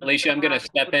gonna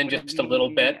step in just a little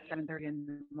bit. At 7:30 in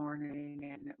the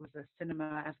morning, and it was a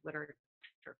cinema as literature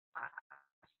class.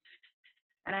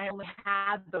 And I only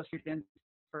had those students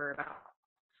for about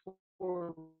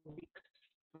 4 weeks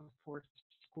before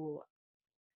school,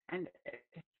 and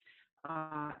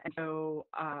so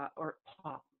or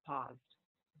paused.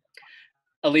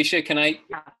 Alicia, can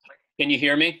you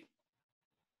hear me?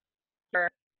 Sure.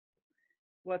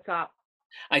 What's up?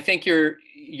 I think your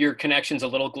connection's a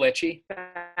little glitchy.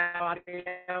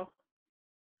 Audio.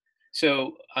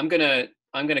 So I'm gonna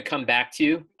come back to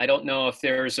you. I don't know if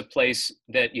there's a place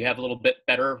that you have a little bit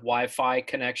better Wi-Fi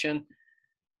connection,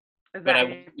 but I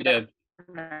want you to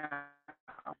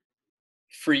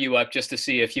free you up just to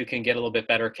see if you can get a little bit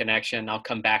better connection. I'll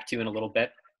come back to you in a little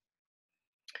bit.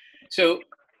 So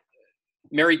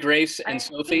Mary Grace and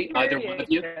Sophie, either one of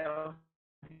you?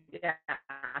 Yeah.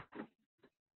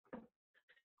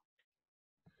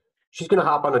 She's going to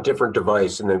hop on a different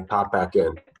device and then pop back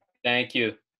in. Thank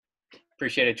you.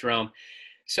 Appreciate it, Jerome.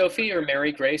 Sophie or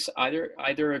Mary Grace,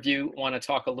 either of you want to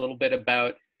talk a little bit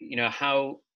about,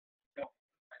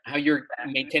 how you're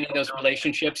maintaining those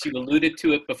relationships? You alluded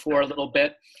to it before a little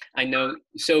bit. I know,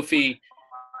 Sophie,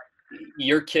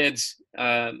 your kids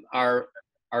are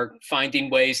finding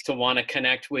ways to want to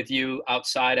connect with you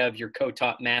outside of your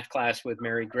co-taught math class with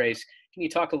Mary Grace. Can you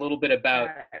talk a little bit about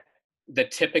the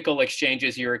typical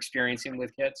exchanges you're experiencing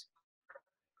with kids?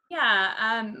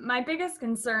 Yeah, my biggest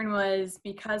concern was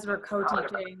because we're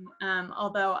co-teaching,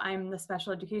 although I'm the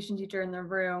special education teacher in the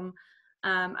room,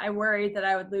 I worried that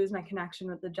I would lose my connection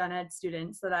with the gen ed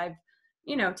students that I've,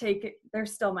 they're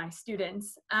still my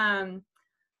students.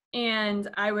 And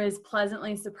I was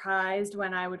pleasantly surprised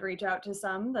when I would reach out to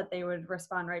some that they would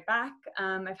respond right back.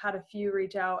 I've had a few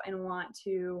reach out and want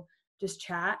to just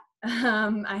chat.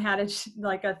 I had a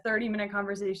 30-minute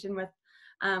conversation with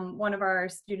one of our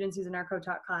students who's in our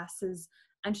co-taught classes,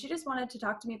 and she just wanted to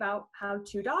talk to me about how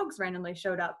 2 dogs randomly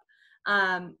showed up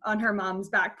on her mom's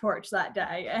back porch that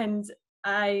day. And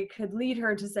I could lead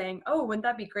her to saying, oh, wouldn't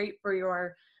that be great for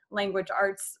your language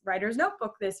arts writer's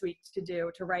notebook this week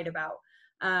to write about?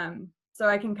 So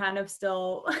I can kind of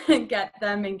still get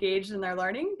them engaged in their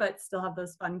learning, but still have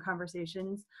those fun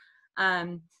conversations.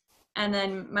 And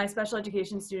then my special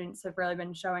education students have really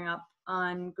been showing up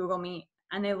on Google Meet,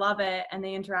 and they love it, and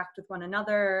they interact with one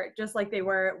another just like they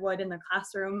would in the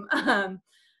classroom.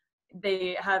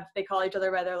 They call each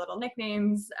other by their little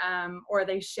nicknames, or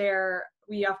they share.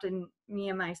 Me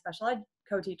and my special ed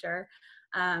co-teacher,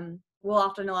 will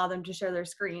often allow them to share their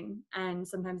screen, and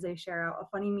sometimes they share out a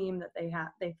funny meme that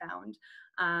they found,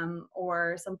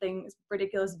 or something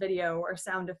ridiculous video or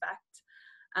sound effect.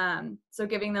 So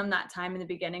giving them that time in the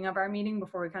beginning of our meeting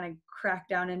before we kind of crack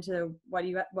down into what do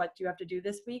you have to do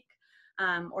this week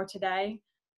or today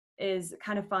is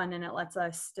kind of fun, and it lets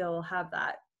us still have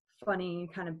that funny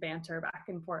kind of banter back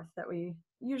and forth that we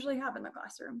usually have in the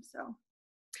classroom. So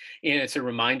it's a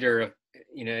reminder of,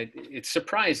 it's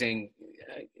surprising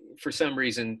for some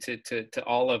reason to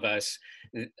all of us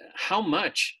how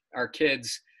much our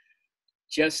kids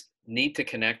just need to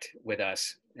connect with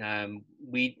us.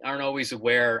 We aren't always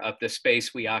aware of the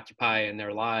space we occupy in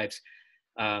their lives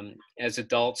as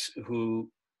adults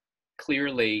who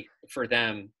clearly for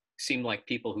them seem like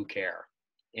people who care.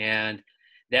 And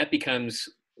that becomes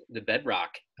the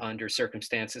bedrock under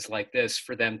circumstances like this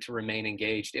for them to remain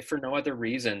engaged, if for no other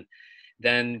reason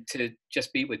than to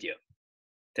just be with you,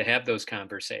 to have those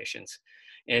conversations.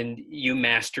 And you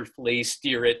masterfully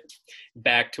steer it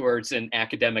back towards an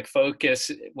academic focus.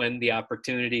 When the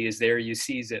opportunity is there, you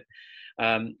seize it.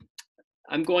 I'm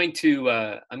going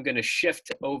to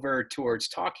shift over towards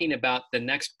talking about the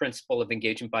next principle of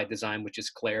engagement by design, which is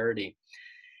clarity.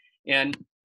 And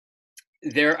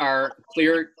there are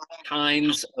clear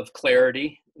kinds of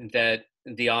clarity that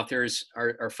the authors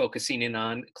are focusing in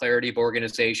on: clarity of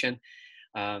organization,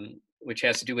 which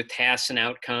has to do with tasks and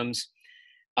outcomes,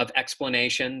 of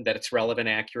explanation, that it's relevant,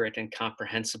 accurate, and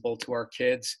comprehensible to our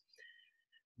kids,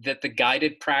 that the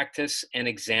guided practice and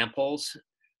examples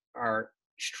are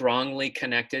strongly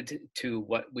connected to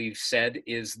what we've said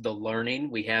is the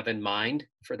learning we have in mind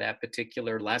for that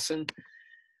particular lesson.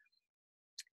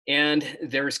 And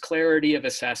there's clarity of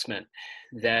assessment,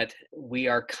 that we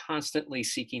are constantly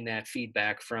seeking that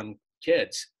feedback from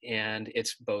kids. And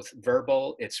it's both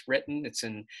verbal, it's written, it's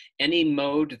in any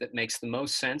mode that makes the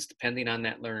most sense depending on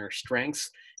that learner's strengths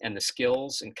and the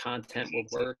skills and content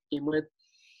we're working with.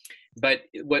 But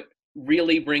what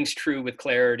really rings true with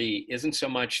clarity isn't so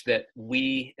much that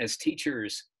we as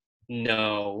teachers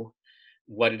know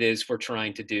what it is we're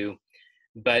trying to do,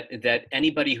 but that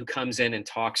anybody who comes in and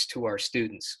talks to our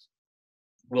students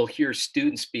will hear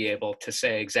students be able to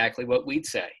say exactly what we'd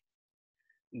say,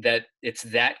 that it's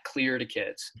that clear to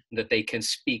kids, that they can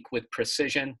speak with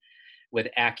precision, with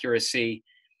accuracy,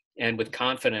 and with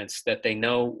confidence, that they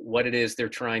know what it is they're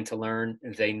trying to learn.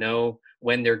 They know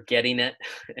when they're getting it,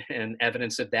 and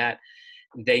evidence of that.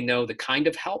 They know the kind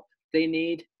of help they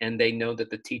need, and they know that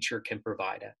the teacher can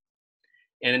provide it.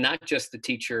 And not just the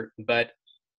teacher, but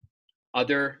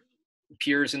other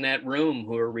peers in that room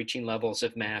who are reaching levels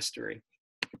of mastery.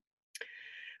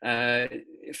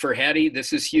 For Hattie,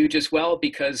 this is huge as well,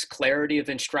 because clarity of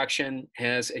instruction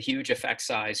has a huge effect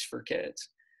size for kids.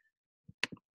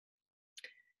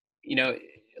 You know,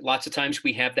 lots of times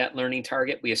we have that learning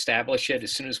target, we establish it.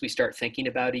 As soon as we start thinking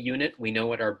about a unit, we know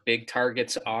what our big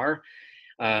targets are.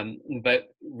 But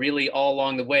really all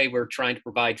along the way, we're trying to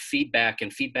provide feedback,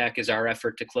 and feedback is our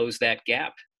effort to close that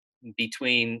gap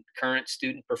between current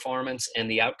student performance and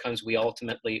the outcomes we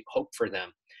ultimately hope for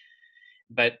them.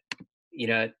 But, you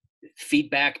know,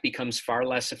 feedback becomes far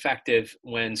less effective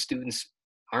when students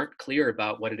aren't clear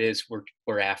about what it is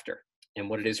we're after and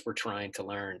what it is we're trying to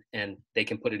learn, and they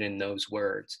can put it in those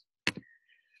words.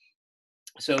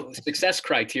 So success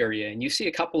criteria, and you see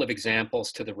a couple of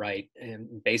examples to the right,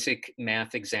 basic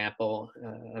math example,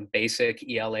 a basic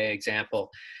ELA example,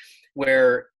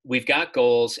 where we've got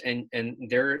goals and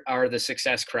there are the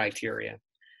success criteria.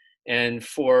 And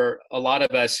for a lot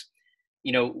of us,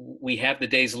 you know, we have the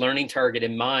day's learning target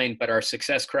in mind, but our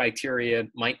success criteria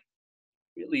might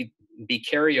really be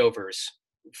carryovers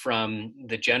from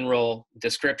the general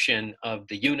description of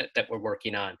the unit that we're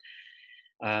working on.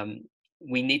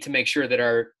 We need to make sure that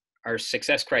our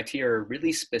success criteria are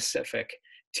really specific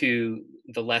to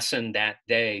the lesson that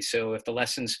day. So if the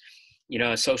lesson's, you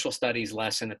know, a social studies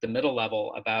lesson at the middle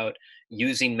level about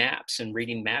using maps and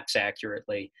reading maps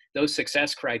accurately, those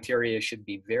success criteria should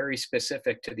be very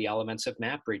specific to the elements of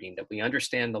map reading, that we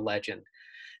understand the legend,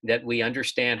 that we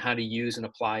understand how to use and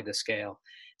apply the scale,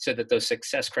 so that those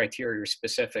success criteria are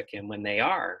specific. And when they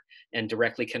are, and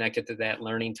directly connected to that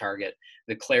learning target,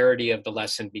 the clarity of the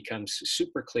lesson becomes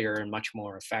super clear and much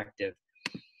more effective.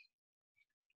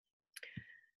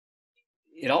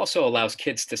 It also allows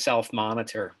kids to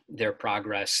self-monitor their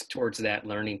progress towards that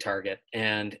learning target.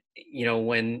 And, you know,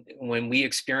 when we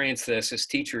experience this as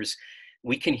teachers,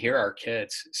 we can hear our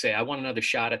kids say, I want another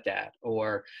shot at that.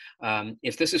 Or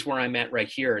if this is where I'm at right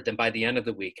here, then by the end of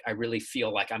the week, I really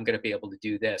feel like I'm going to be able to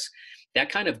do this.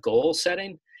 That kind of goal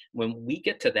setting, when we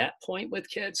get to that point with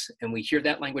kids and we hear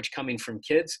that language coming from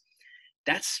kids,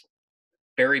 that's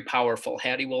very powerful.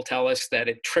 Hattie will tell us that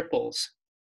it triples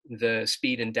the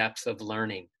speed and depth of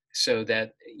learning, so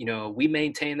that, you know, we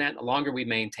maintain that. The longer we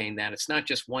maintain that, it's not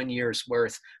just 1 year's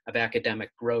worth of academic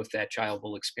growth that child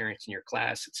will experience in your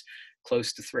class. It's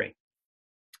close to 3,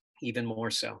 even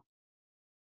more so.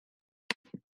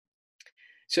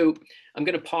 So I'm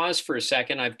going to pause for a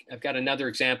second. I've got another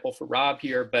example for Rob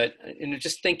here, but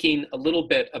just thinking a little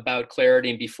bit about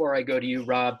clarity. And before I go to you,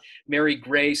 Rob, Mary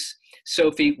Grace,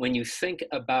 Sophie, when you think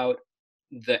about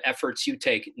the efforts you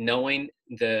take, knowing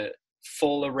the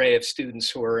full array of students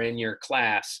who are in your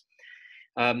class,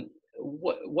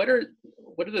 what are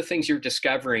the things you're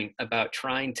discovering about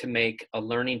trying to make a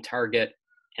learning target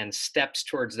and steps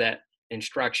towards that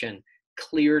instruction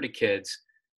clear to kids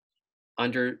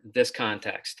under this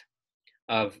context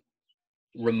of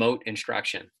remote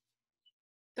instruction?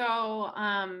 So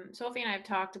Sophie and I have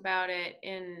talked about it,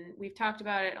 and we've talked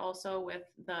about it also with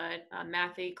the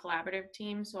Math 8 collaborative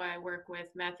team. So I work with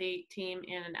Math 8 team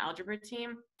and an algebra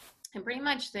team, and pretty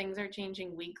much things are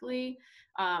changing weekly.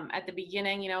 At the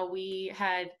beginning, you know, we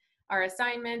had our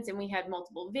assignments and we had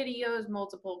multiple videos,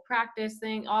 multiple practice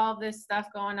thing, all this stuff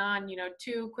going on, you know,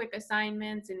 2 quick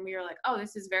assignments. And we were like, oh,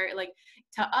 this is very, like,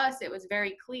 to us, it was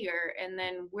very clear. And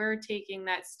then we're taking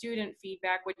that student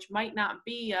feedback, which might not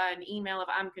be an email of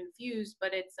I'm confused,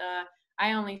 but it's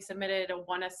I only submitted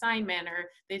one assignment, or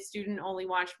the student only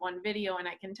watched one video, and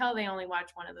I can tell they only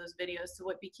watched one of those videos. So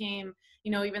it became,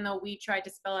 even though we tried to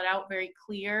spell it out very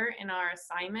clear in our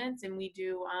assignments, and we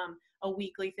do a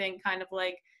weekly thing, kind of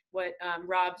like what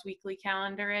Rob's weekly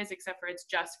calendar is, except for it's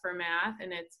just for math,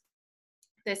 and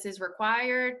this is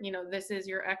required, this is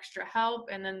your extra help.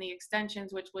 And then the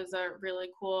extensions, which was a really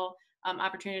cool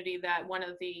opportunity that one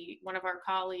of our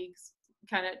colleagues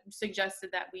kind of suggested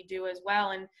that we do as well.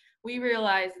 And we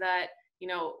realized that,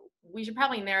 we should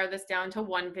probably narrow this down to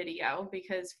one video,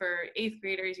 because for 8th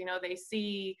graders, they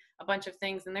see a bunch of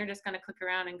things and they're just going to click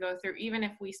around and go through. Even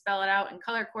if we spell it out and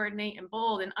color coordinate and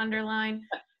bold and underline,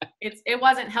 it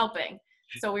wasn't helping.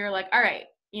 So we were like, all right,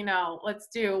 let's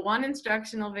do one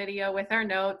instructional video with our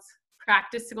notes,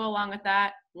 practice to go along with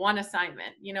that, one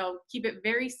assignment, keep it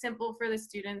very simple for the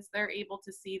students. They're able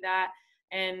to see that,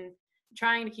 and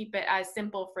trying to keep it as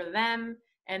simple for them,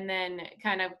 and then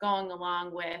kind of going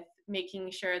along with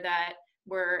making sure that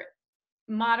we're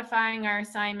modifying our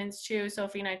assignments too.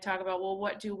 Sophie and I talk about, well,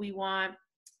 what do we want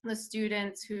the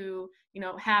students who,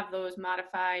 have those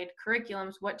modified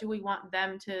curriculums, what do we want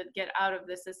them to get out of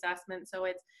this assessment? So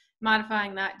it's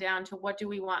modifying that down to what do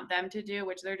we want them to do,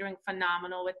 which they're doing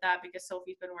phenomenal with that, because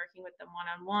Sophie's been working with them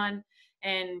one-on-one,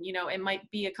 and it might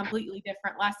be a completely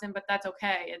different lesson, but that's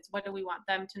okay. It's what do we want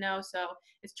them to know? So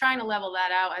it's trying to level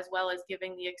that out, as well as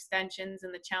giving the extensions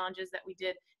and the challenges that we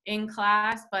did in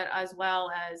class, but as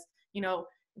well as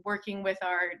working with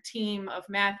our team of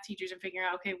math teachers and figuring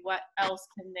out, okay, what else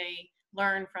can they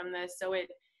learn from this? So it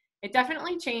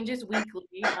definitely changes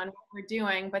weekly on what we're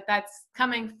doing, but that's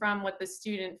coming from what the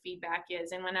student feedback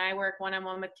is. And when I work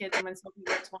one-on-one with kids, and when Sophie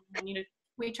works one-on-one,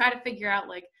 we try to figure out,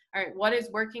 like, all right, what is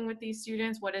working with these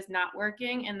students, what is not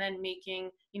working, and then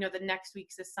making, the next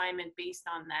week's assignment based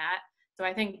on that. So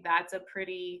I think that's a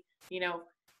pretty,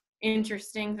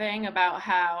 interesting thing about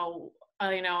how,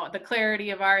 the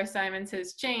clarity of our assignments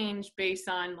has changed based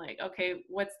on, like, okay,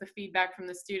 what's the feedback from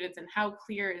the students, and how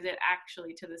clear is it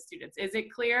actually to the students? Is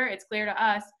it clear? It's clear to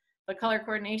us. The color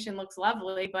coordination looks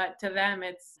lovely, but to them,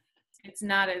 it's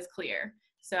not as clear.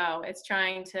 So it's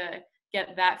trying to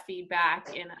get that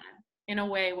feedback in a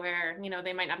way where,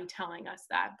 they might not be telling us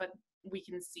that, but we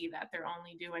can see that they're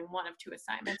only doing one of 2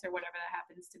 assignments or whatever that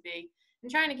happens to be,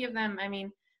 and trying to give them,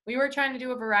 we were trying to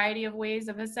do a variety of ways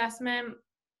of assessment,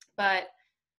 but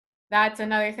that's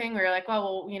another thing. We were like,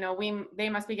 well, they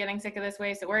must be getting sick of this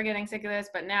way, so we're getting sick of this.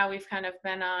 But now we've kind of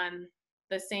been on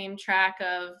the same track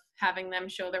of having them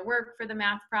show their work for the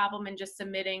math problem and just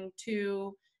submitting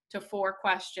 2 to 4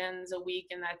 questions a week,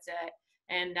 and that's it.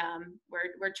 And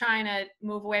we're trying to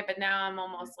move away, but now I'm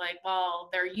almost like, well,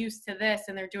 they're used to this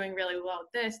and they're doing really well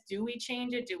at this. Do we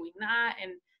change it? Do we not?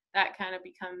 And that kind of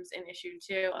becomes an issue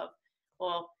too of,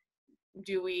 well,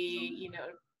 do we,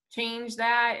 change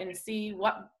that and see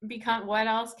what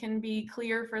else can be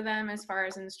clear for them as far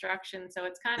as instruction. So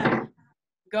it's kind of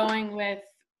going with,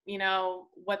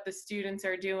 what the students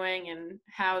are doing and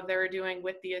how they're doing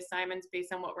with the assignments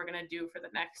based on what we're going to do for the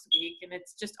next week. And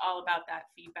it's just all about that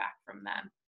feedback from them.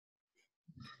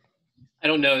 I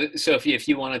don't know, Sophie, if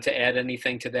you wanted to add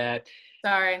anything to that.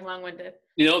 Sorry, long-winded.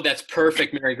 That's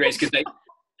perfect, Mary Grace, because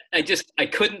I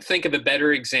couldn't think of a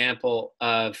better example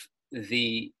of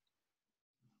the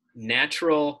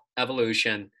natural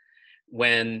evolution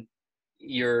when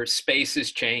your space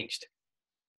is changed.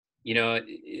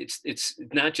 It's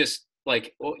not just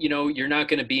like, you're not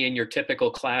going to be in your typical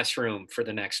classroom for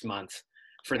the next month,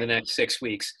 for the next 6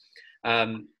 weeks.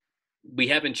 We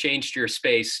haven't changed your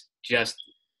space just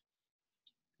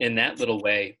in that little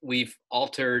way. We've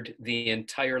altered the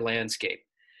entire landscape.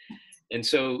 And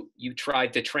so you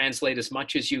tried to translate as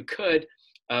much as you could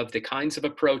of the kinds of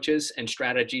approaches and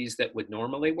strategies that would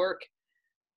normally work.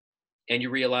 And you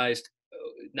realized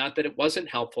not that it wasn't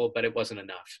helpful, but it wasn't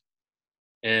enough.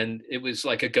 And it was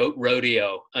like a goat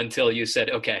rodeo until you said,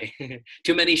 okay,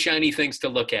 too many shiny things to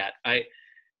look at.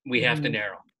 We have to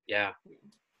narrow. Yeah.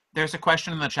 There's a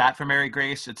question in the chat for Mary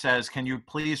Grace. It says, can you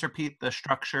please repeat the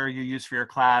structure you use for your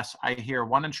class? I hear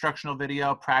one instructional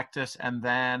video, practice, and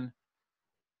then...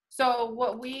 So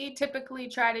what we typically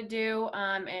try to do,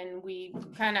 and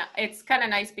it's kind of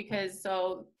nice because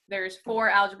there's 4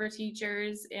 algebra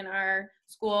teachers in our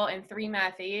school and 3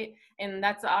 math 8. And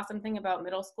that's the awesome thing about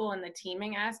middle school and the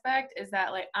teaming aspect is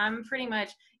that, like, I'm pretty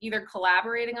much either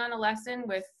collaborating on a lesson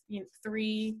with 2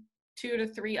 to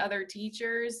 3 other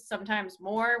teachers, sometimes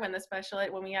more when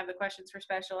we have the questions for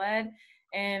special ed.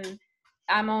 And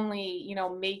I'm only,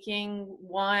 making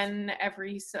one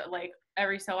every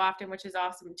so often, which is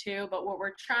awesome too. But what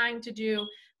we're trying to do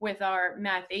with our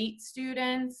math 8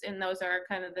 students, and those are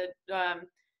kind of the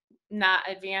not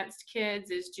advanced kids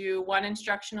is do one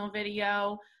instructional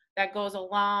video that goes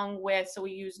along with, so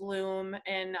we use Loom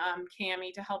and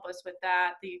Cami to help us with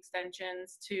that, the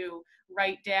extensions to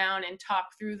write down and talk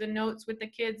through the notes with the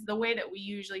kids the way that we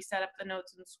usually set up the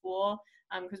notes in school,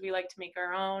 because we like to make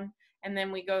our own. And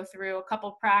then we go through a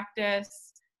couple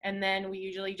practice, and then we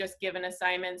usually just give an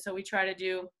assignment. So we try to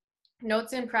do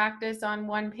notes in practice on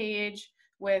one page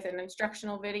with an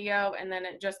instructional video, and then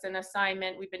just an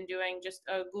assignment. We've been doing just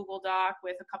a Google Doc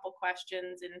with a couple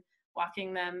questions and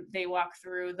they walk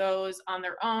through those on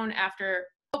their own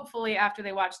hopefully after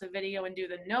they watch the video and do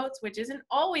the notes, which isn't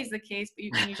always the case, but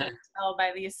you can usually tell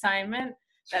by the assignment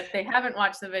that they haven't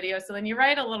watched the video. So then you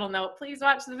write a little note, please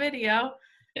watch the video.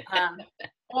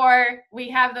 Or we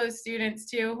have those students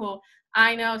too who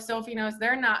I know Sophie knows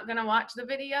they're not going to watch the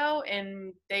video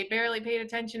and they barely paid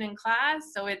attention in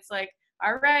class. So it's like,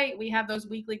 all right, we have those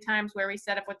weekly times where we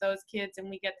set up with those kids and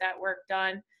we get that work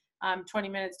done. 20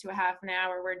 minutes to a half an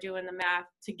hour, we're doing the math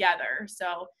together.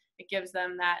 So it gives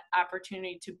them that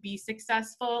opportunity to be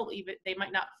successful. Even they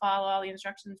might not follow all the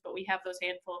instructions, but we have those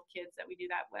handful of kids that we do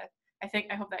that with.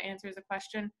 I hope that answers the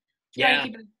question. Try to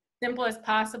keep it as simple as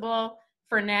possible.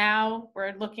 For now,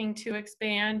 we're looking to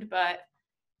expand, but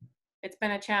it's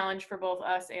been a challenge for both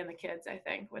us and the kids, I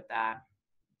think, with that.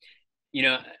 You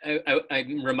know,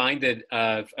 I'm reminded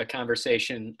of a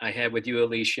conversation I had with you,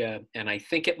 Alicia, and I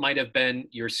think it might have been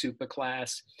your SUPA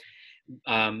class,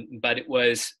 but it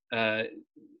was the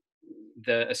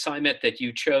assignment that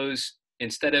you chose.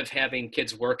 Instead of having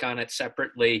kids work on it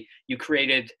separately, you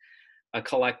created a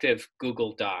collective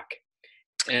Google Doc.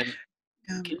 And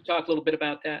can you talk a little bit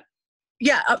about that?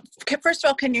 Yeah. First of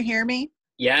all, can you hear me?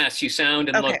 Yes, you sound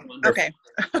and look wonderful.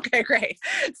 Okay, great.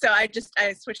 So I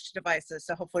switched devices,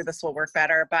 so hopefully this will work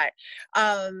better. But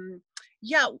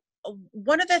yeah,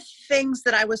 one of the things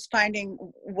that I was finding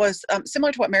was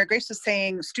similar to what Mary Grace was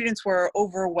saying. Students were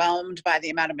overwhelmed by the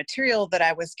amount of material that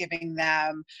I was giving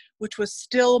them, which was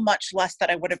still much less that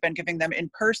I would have been giving them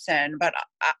in person. But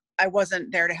I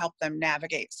wasn't there to help them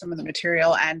navigate some of the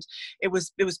material, and it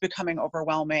was becoming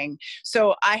overwhelming.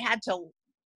 So I had to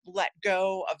let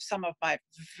go of some of my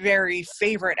very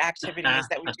favorite activities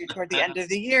that we do toward the end of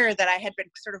the year that I had been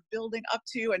sort of building up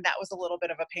to. And that was a little bit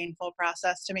of a painful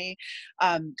process to me,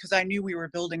 because I knew we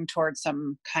were building towards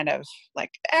some kind of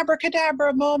like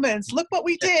abracadabra moments. Look what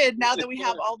we did now that we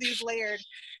have all these layered.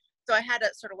 So I had to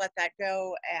sort of let that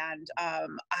go. And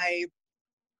I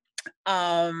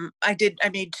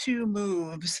made two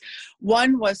moves.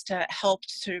 One was to help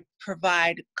to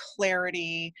provide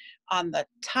clarity on the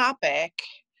topic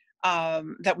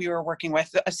that we were working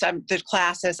with. The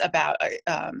class is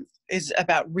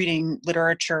about reading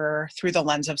literature through the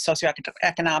lens of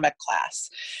socioeconomic class.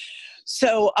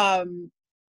 So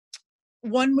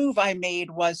one move I made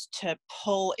was to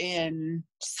pull in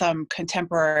some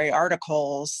contemporary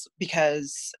articles,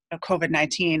 because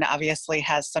COVID-19 obviously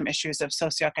has some issues of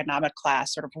socioeconomic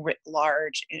class sort of writ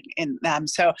large in them.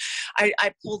 So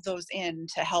I pulled those in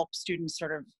to help students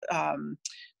sort of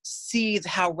see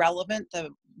how relevant the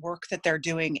work that they're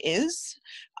doing is.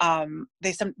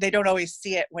 They don't always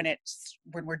see it when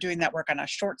we're doing that work on a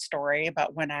short story,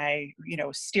 but when I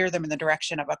steer them in the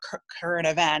direction of a current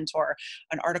event or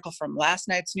an article from last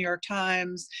night's New York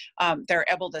Times, they're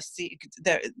able to see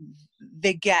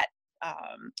they get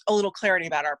a little clarity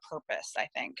about our purpose, I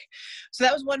think. So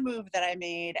that was one move that I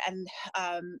made. And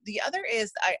the other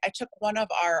is I took one of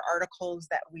our articles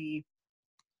that we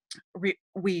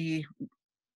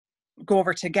go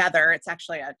over together. It's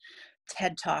actually a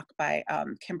TED Talk by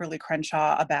Kimberly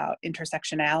Crenshaw about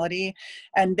intersectionality.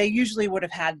 And they usually would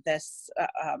have had this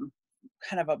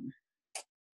kind of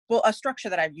a structure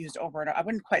that I've used over and I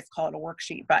wouldn't quite call it a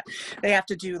worksheet, but they have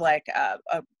to do like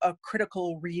a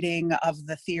critical reading of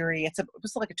the theory. It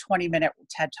was like a 20-minute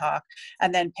TED Talk,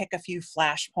 and then pick a few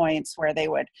flashpoints where they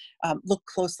would look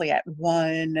closely at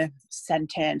one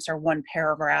sentence or one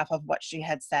paragraph of what she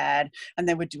had said, and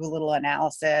they would do a little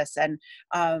analysis. And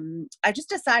I just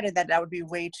decided that would be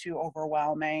way too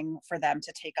overwhelming for them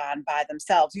to take on by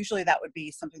themselves. Usually that would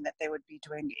be something that they would be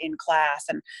doing in class,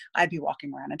 and I'd be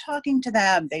walking around and talking to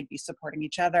them. They'd be supporting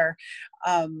each other.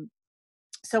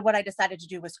 So what I decided to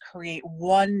do was create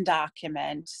one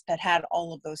document that had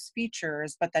all of those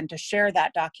features, but then to share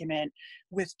that document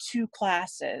with two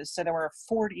classes. So there were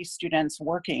 40 students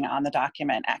working on the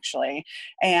document actually,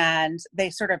 and they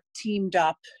sort of teamed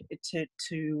up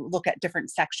to look at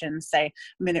different sections, say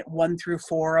minute 1 through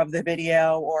 4 of the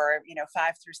video, or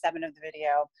 5 through 7 of the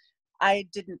video. I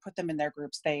didn't put them in their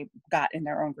groups; they got in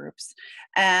their own groups,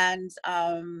 and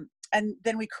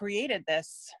then we created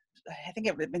this I think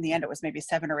in the end, it was maybe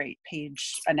 7 or 8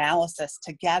 page analysis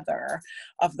together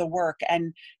of the work.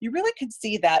 And you really could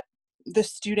see that the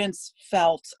students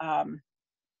felt,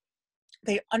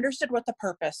 they understood what the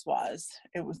purpose was.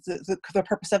 It was the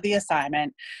purpose of the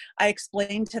assignment. I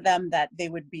explained to them that they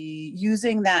would be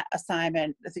using that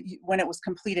assignment. When it was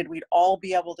completed, we'd all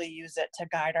be able to use it to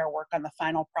guide our work on the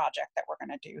final project that we're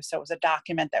going to do. So it was a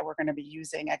document that we're going to be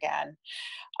using again.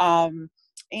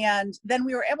 And then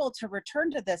we were able to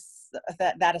return to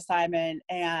that assignment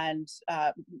and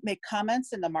make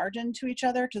comments in the margin to each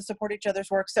other to support each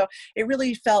other's work. So it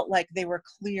really felt like they were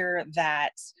clear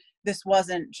that this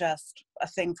wasn't just a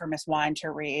thing for Miss Wine to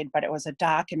read, but it was a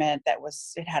document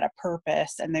it had a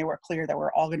purpose, and they were clear that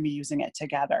we're all going to be using it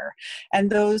together. And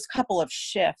those couple of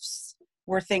shifts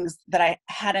were things that I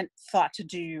hadn't thought to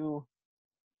do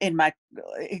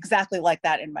exactly like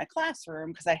that in my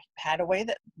classroom, because I had a way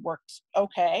that worked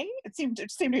okay. It seemed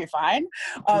to be fine.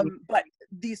 But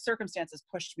these circumstances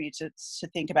pushed me to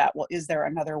think about, well, is there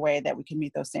another way that we can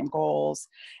meet those same goals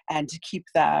and to keep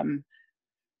them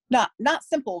not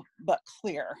simple, but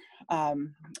clear.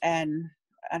 And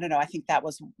I don't know, I think that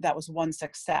was one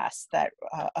success that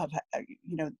of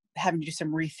having to do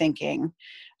some rethinking.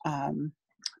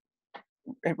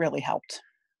 It really helped.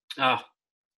 I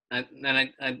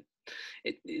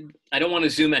don't want to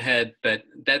zoom ahead, but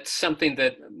that's something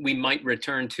that we might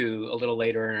return to a little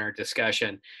later in our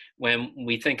discussion when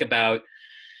we think about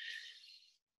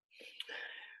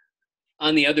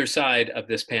on the other side of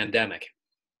this pandemic.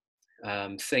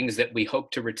 Things that we hope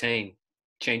to retain,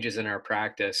 changes in our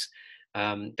practice,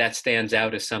 that stands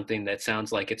out as something that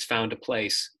sounds like it's found a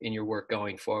place in your work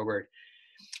going forward.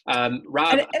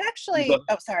 Rob? It actually,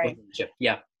 sorry.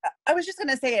 Yeah. I was just going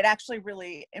to say it actually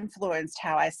really influenced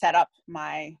how I set up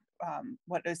my,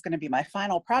 what is going to be my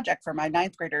final project for my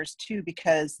 9th graders too,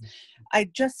 because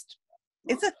it's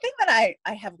a thing that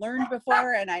I have learned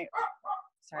before, and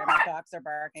sorry, my dogs are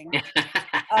barking.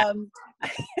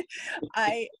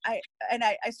 I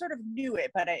sort of knew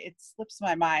it, but it slips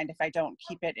my mind if I don't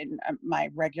keep it in my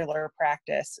regular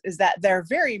practice, is that they're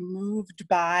very moved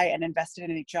by and invested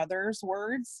in each other's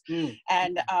words.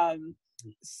 And I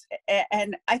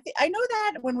know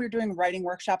that when we're doing writing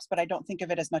workshops, but I don't think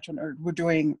of it as much when we're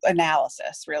doing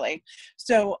analysis, really.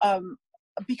 So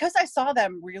because I saw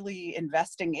them really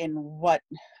investing in what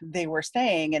they were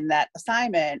saying in that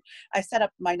assignment, I set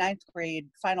up my 9th grade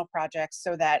final project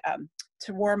so that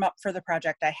to warm up for the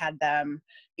project, I had them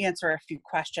answer a few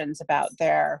questions about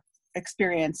their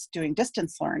experience doing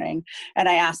distance learning. And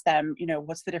I asked them,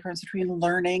 what's the difference between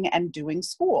learning and doing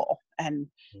school? And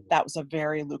that was a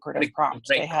very lucrative prompt.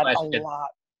 They had a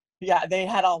lot. Yeah, they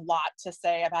had a lot to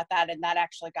say about that. And that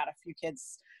actually got a few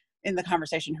kids in the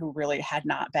conversation who really had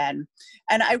not been.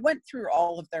 And I went through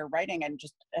all of their writing and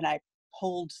I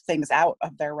pulled things out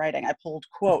of their writing. I pulled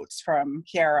quotes from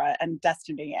Kiara and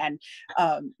Destiny, and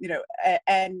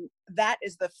and that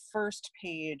is the first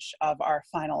page of our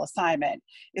final assignment,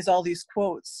 is all these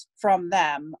quotes from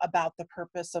them about the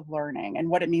purpose of learning and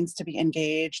what it means to be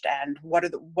engaged and what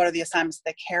are the assignments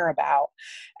they care about.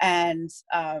 And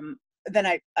then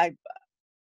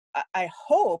I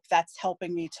hope that's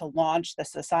helping me to launch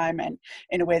this assignment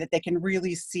in a way that they can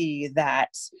really see that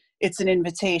it's an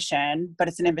invitation, but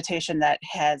it's an invitation that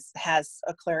has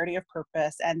a clarity of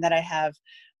purpose, and that I have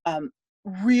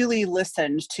really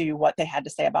listened to what they had to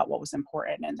say about what was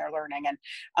important in their learning.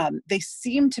 And they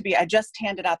seem to be, I just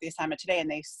handed out the assignment today,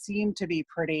 and they seem to be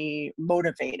pretty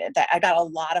motivated. I got a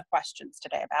lot of questions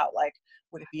today about, like,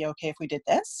 would it be okay if we did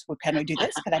this? Can we do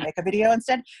this? Can I make a video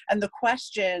instead? And the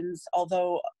questions,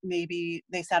 although maybe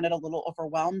they sounded a little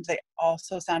overwhelmed, they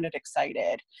also sounded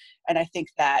excited. And I think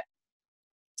that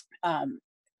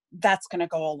that's going to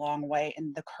go a long way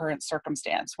in the current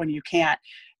circumstance, when you can't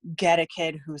get a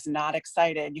kid who's not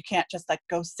excited. You can't just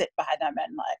go sit by them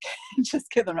and just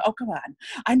give them, oh, come on,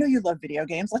 I know you love video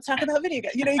games, let's talk about video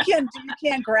games. You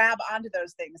can't grab onto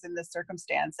those things in this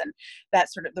circumstance. And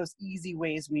that sort of, those easy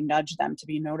ways we nudge them to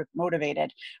be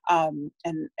motivated. And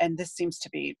this seems to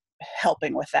be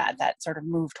helping with that sort of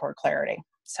move toward clarity.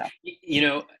 So,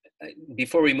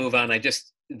 before we move on,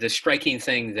 the striking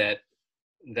thing that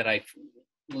I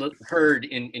heard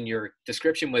in your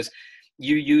description was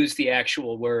you used the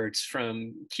actual words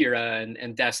from Kira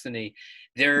and Destiny.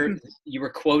 You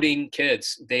were quoting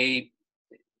kids.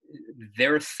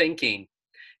 Their thinking,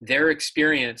 their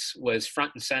experience was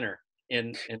front and center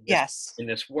in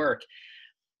this work.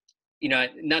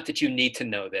 Not that you need to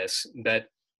know this, but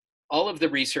all of the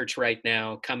research right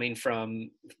now coming from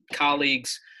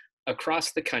colleagues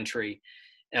across the country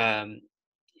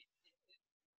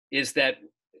is that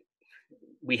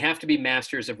we have to be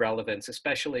masters of relevance,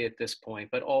 especially at this point,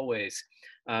 but always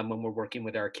when we're working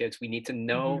with our kids. We need to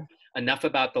know enough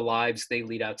about the lives they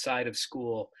lead outside of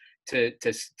school to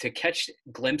catch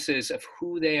glimpses of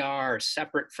who they are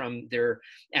separate from their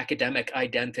academic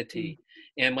identity.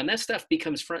 And when that stuff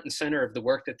becomes front and center of the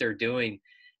work that they're doing,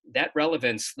 that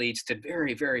relevance leads to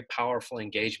very, very powerful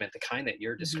engagement, the kind that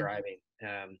you're describing.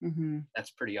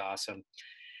 That's pretty awesome.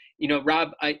 You know,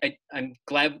 Rob, I'm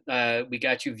glad we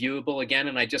got you viewable again.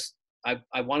 And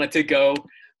I wanted to go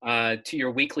to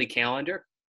your weekly calendar.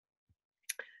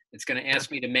 It's going to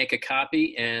ask me to make a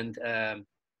copy, and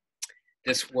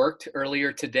this worked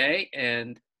earlier today.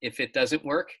 And if it doesn't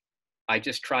work, I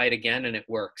just try it again and it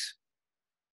works.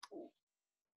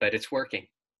 But it's working.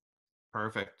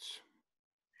 Perfect.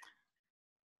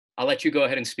 I'll let you go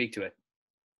ahead and speak to it.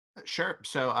 Sure.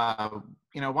 So,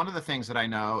 you know, one of the things that I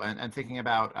know, and thinking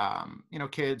about, you know,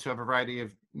 kids who have a variety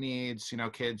of needs, you know,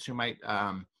 kids who might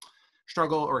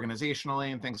struggle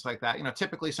organizationally and things like that, you know,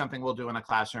 typically something we'll do in a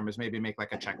classroom is maybe make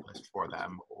like a checklist for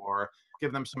them or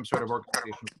give them some sort of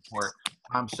organizational support.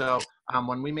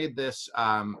 When we made this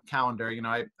calendar, you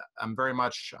know, I'm very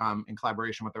much in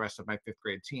collaboration with the rest of my 5th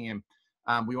grade team.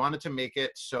 We wanted to make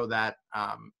it so that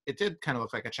it did kind of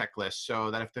look like a checklist,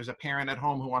 so that if there's a parent at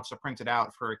home who wants to print it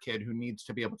out for a kid who needs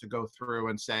to be able to go through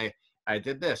and say, I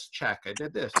did this, check, I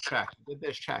did this, check, I did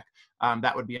this, check,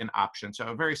 that would be an option. So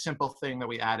a very simple thing that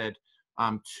we added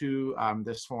to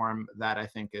this form that I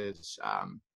think is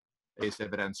pays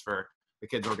dividends for the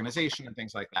kids' organization and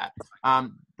things like that.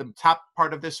 The top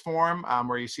part of this form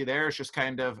where you see there is just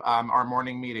kind of our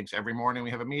morning meetings. Every morning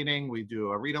we have a meeting, we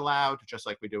do a read aloud, just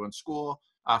like we do in school.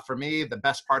 For me, the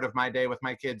best part of my day with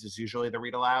my kids is usually the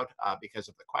read aloud because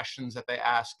of the questions that they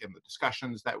ask and the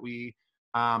discussions that we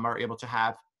are able to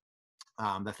have,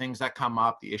 the things that come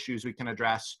up, the issues we can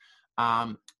address.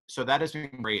 So that has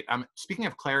been great. Speaking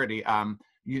of clarity,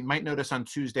 you might notice on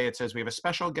Tuesday it says we have a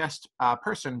special guest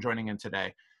person joining in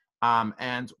today.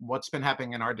 And what's been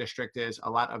happening in our district is a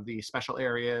lot of the special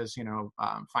areas, you know,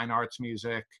 fine arts,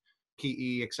 music,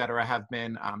 PE, et cetera, have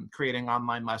been creating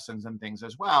online lessons and things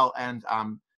as well. And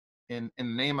in the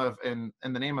name of,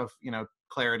 you know,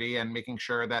 clarity and making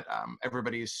sure that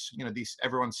everybody's, you know,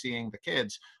 everyone's seeing the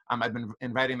kids, I've been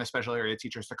inviting the special area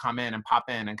teachers to come in and pop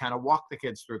in and kind of walk the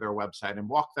kids through their website and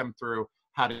walk them through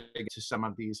how to get to some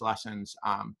of these lessons.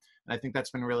 And I think that's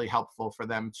been really helpful for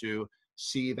them to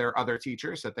see their other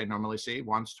teachers that they normally see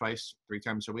once, twice, 3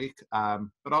 times a week.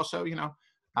 But also, you know,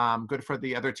 good for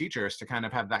the other teachers to kind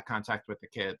of have that contact with the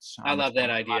kids. I love that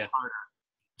idea.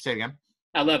 Say it again.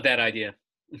 I love that idea.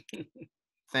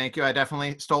 Thank you. I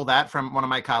definitely stole that from one of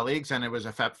my colleagues, and it was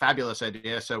a fabulous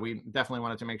idea. So we definitely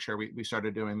wanted to make sure we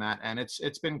started doing that, and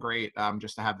it's been great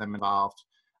just to have them involved.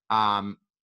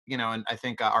 You know, and I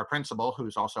think our principal,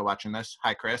 who's also watching this,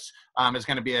 hi Chris, is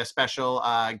going to be a special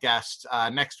guest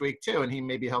next week too, and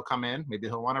maybe he'll come in, maybe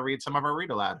he'll want to read some of our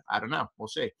read aloud. I don't know, we'll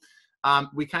see.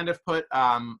 We kind of put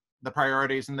the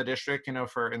priorities in the district, you know,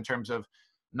 in terms of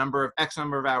X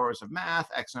number of hours of math,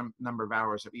 X number of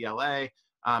hours of ELA.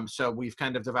 So we've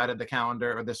kind of divided the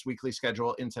calendar or this weekly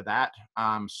schedule into that.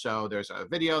 So there's a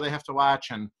video they have to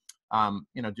watch, and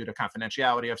you know, due to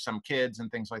confidentiality of some kids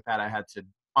and things like that, I had to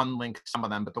unlink some of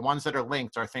them, but the ones that are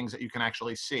linked are things that you can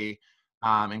actually see,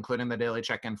 including the daily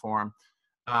check-in form.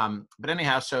 But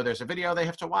anyhow, so there's a video they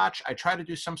have to watch. I try to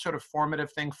do some sort of formative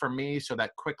thing for me so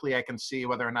that quickly I can see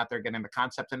whether or not they're getting the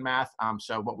concept in math.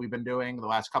 So what we've been doing the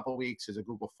last couple of weeks is a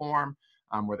Google form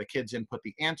where the kids input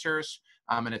the answers,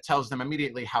 and it tells them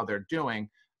immediately how they're doing.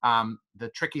 The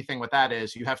tricky thing with that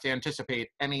is you have to anticipate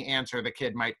any answer the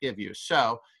kid might give you.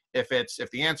 So if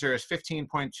the answer is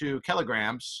 15.2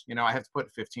 kilograms, you know, I have to put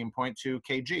 15.2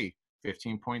 kg,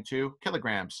 15.2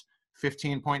 kilograms,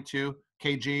 15.2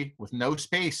 kg with no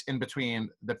space in between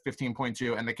the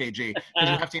 15.2 and the kg, because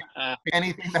you have to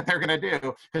anything that they're going to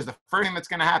do, because the first thing that's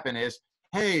going to happen is,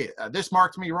 hey, this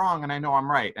marked me wrong and I know I'm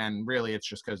right, and really it's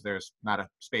just because there's not a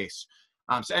space.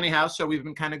 So anyhow, so we've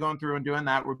been kind of going through and doing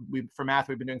that. For math,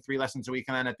 we've been doing 3 lessons a week,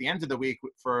 and then at the end of the week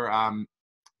for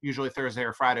usually Thursday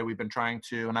or Friday, we've been trying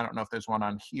to, and I don't know if there's one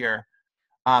on here,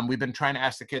 we've been trying to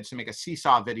ask the kids to make a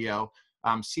Seesaw video.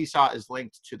 Seesaw is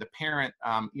linked to the parent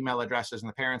email addresses, and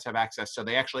the parents have access, so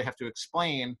they actually have to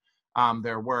explain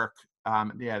their work.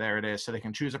 Yeah, there it is. So they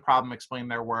can choose a problem, explain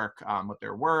their work with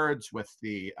their words, with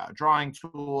the drawing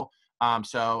tool.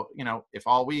 So, you know, if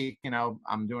all week, you know,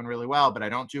 I'm doing really well, but I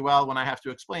don't do well when I have to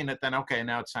explain it, then okay,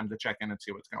 now it's time to check in and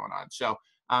see what's going on. So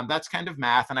that's kind of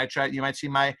math. And you might see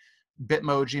my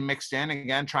Bitmoji mixed in,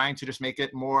 again, trying to just make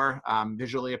it more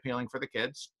visually appealing for the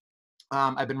kids.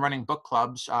 I've been running book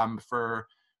clubs for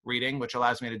reading, which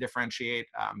allows me to differentiate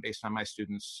based on my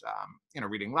students'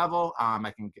 reading level.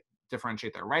 I can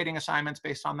differentiate their writing assignments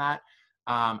based on that.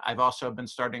 I've also been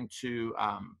starting to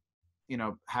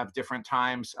have different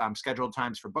times, scheduled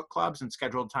times for book clubs and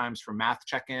scheduled times for math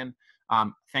check-in.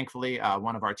 Thankfully,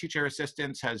 one of our teacher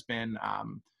assistants has been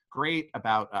great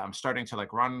about starting to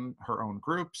like run her own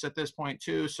groups at this point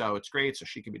too. So it's great. So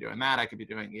she could be doing that. I could be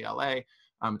doing ELA.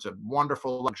 It's a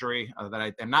wonderful luxury that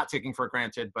I am not taking for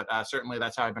granted, but certainly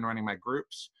that's how I've been running my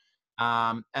groups.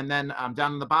 And then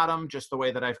down in the bottom, just the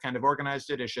way that I've kind of organized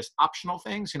it is just optional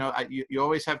things. You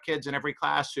always have kids in every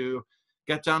class who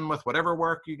get done with whatever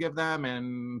work you give them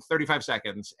in 35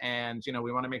 seconds. And,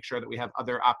 we want to make sure that we have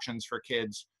other options for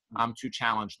kids to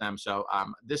challenge them. So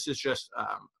this is just,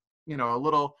 a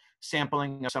little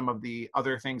sampling of some of the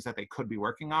other things that they could be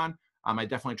working on. I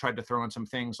definitely tried to throw in some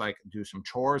things like do some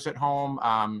chores at home,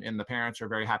 and the parents are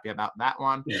very happy about that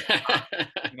one.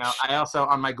 I also,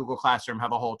 on my Google Classroom,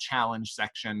 have a whole challenge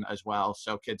section as well,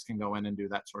 so kids can go in and do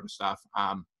that sort of stuff.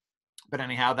 But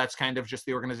anyhow, that's kind of just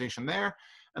the organization there.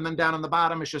 And then down on the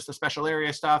bottom is just the special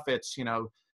area stuff. It's,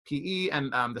 PE,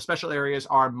 and the special areas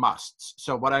are musts.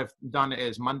 So what I've done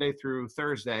is Monday through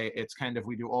Thursday, it's kind of,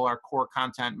 we do all our core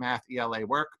content, math, ELA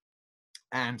work.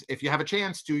 And if you have a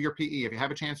chance, do your PE. If you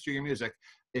have a chance, do your music.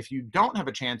 If you don't have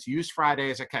a chance, use Friday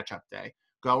as a catch-up day.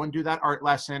 Go and do that art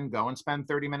lesson. Go and spend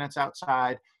 30 minutes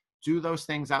outside. Do those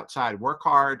things outside. Work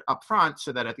hard up front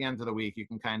so that at the end of the week, you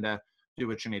can kind of do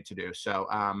what you need to do. So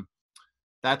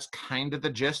that's kind of the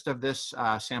gist of this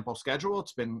sample schedule.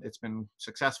 It's been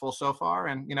successful so far.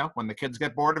 And, when the kids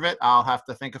get bored of it, I'll have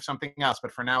to think of something else.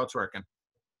 But for now, it's working.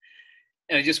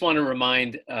 And I just want to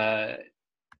remind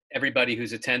everybody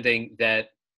who's attending that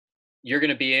you're going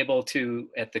to be able to,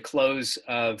 at the close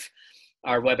of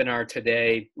our webinar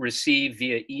today, receive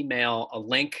via email a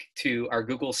link to our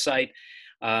Google site.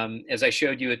 As I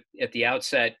showed you at the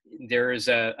outset, there is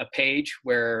a page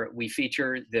where we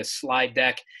feature this slide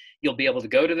deck. You'll be able to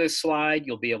go to this slide.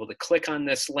 You'll be able to click on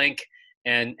this link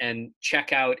and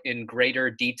check out in greater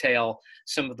detail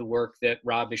some of the work that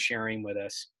Rob is sharing with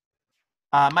us.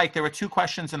 Mike, there were 2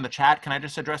 questions in the chat. Can I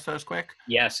just address those quick?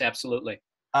 Yes, absolutely.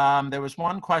 There was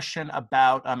one question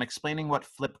about explaining what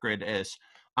Flipgrid is.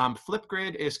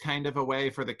 Flipgrid is kind of a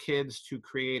way for the kids to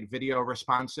create video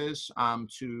responses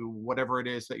to whatever it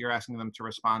is that you're asking them to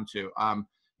respond to.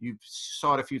 You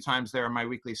saw it a few times there in my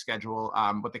weekly schedule.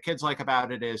 What the kids like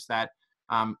about it is that,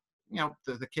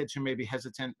 the kids who may be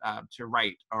hesitant to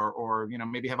write or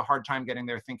maybe have a hard time getting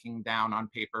their thinking down on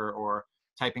paper or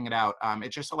typing it out. It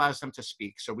just allows them to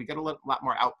speak. So we get a lot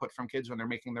more output from kids when they're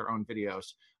making their own videos.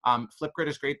 Flipgrid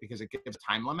is great because it gives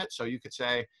a time limit. So you could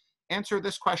say, answer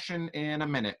this question in a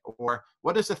minute, or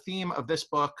what is the theme of this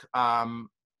book?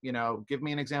 Give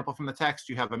me an example from the text.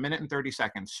 You have 1 minute and 30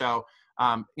 seconds. So,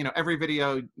 every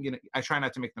video, I try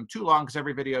not to make them too long because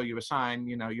every video you assign,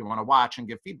 you want to watch and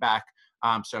give feedback.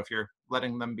 So if you're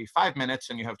letting them be 5 minutes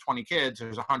and you have 20 kids,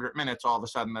 there's 100 minutes, all of a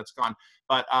sudden that's gone.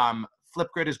 But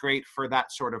Flipgrid is great for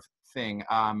that sort of thing.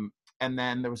 And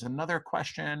then there was another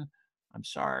question. I'm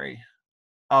sorry.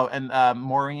 Oh, and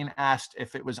Maureen asked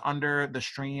if it was under the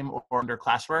stream or under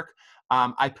classwork.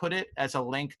 I put it as a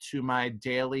link to my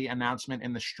daily announcement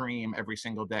in the stream every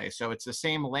single day. So it's the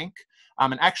same link.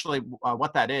 And actually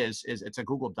what that is it's a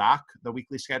Google Doc, the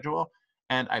weekly schedule.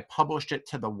 And I published it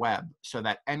to the web so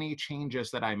that any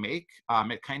changes that I make,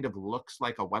 it kind of looks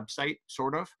like a website,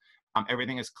 sort of.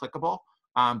 Everything is clickable.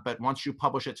 But once you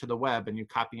publish it to the web and you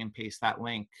copy and paste that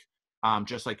link,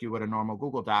 just like you would a normal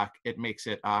Google Doc, it makes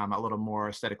it a little more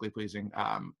aesthetically pleasing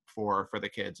for the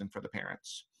kids and for the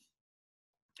parents.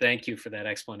 Thank you for that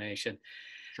explanation.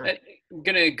 Sure. I'm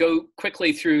going to go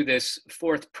quickly through this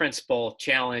 4th principle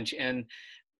challenge. And,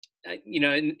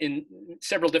 in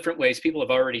several different ways, people have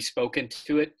already spoken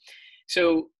to it.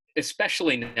 So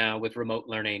especially now with remote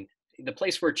learning, the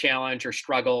place where challenge or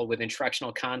struggle with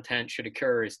instructional content should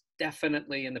occur is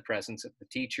definitely in the presence of the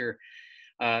teacher.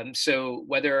 So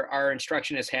whether our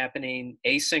instruction is happening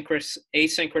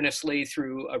asynchronously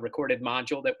through a recorded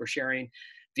module that we're sharing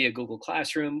via Google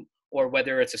Classroom, or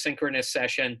whether it's a synchronous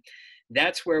session,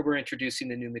 that's where we're introducing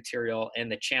the new material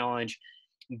and the challenge.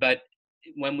 But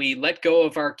when we let go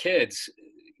of our kids,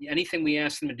 anything we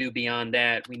ask them to do beyond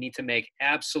that, we need to make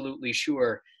absolutely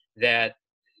sure that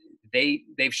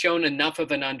they've shown enough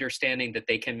of an understanding that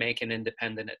they can make an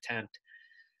independent attempt.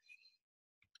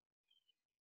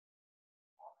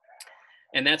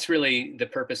 And that's really the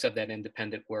purpose of that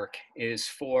independent work, is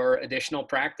for additional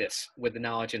practice with the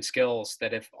knowledge and skills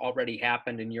that have already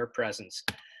happened in your presence.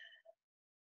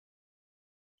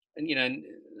 And,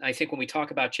 I think when we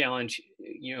talk about challenge,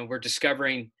 we're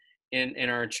discovering in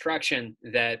our instruction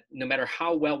that no matter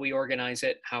how well we organize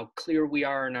it, how clear we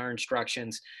are in our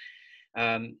instructions,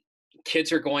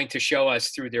 kids are going to show us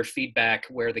through their feedback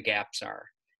where the gaps are.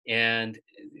 And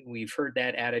we've heard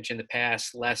that adage in the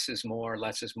past, less is more,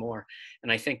 less is more.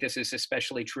 And I think this is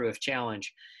especially true of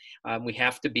challenge. We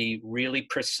have to be really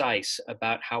precise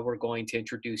about how we're going to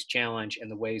introduce challenge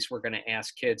and the ways we're going to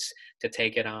ask kids to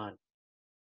take it on.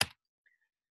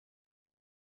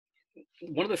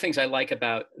 One of the things I like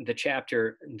about the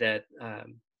chapter that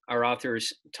our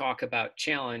authors talk about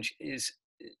challenge is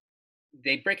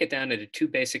they break it down into two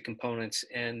basic components,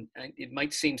 and it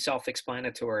might seem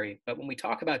self-explanatory, but when we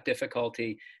talk about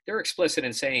difficulty, they're explicit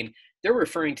in saying they're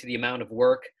referring to the amount of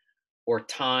work or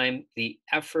time, the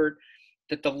effort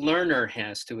that the learner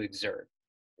has to exert.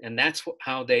 And that's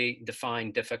how they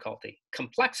define difficulty.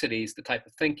 Complexity is the type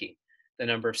of thinking, the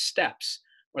number of steps,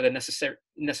 or the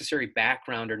necessary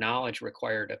background or knowledge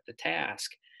required of the task.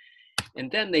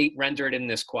 And then they render it in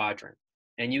this quadrant.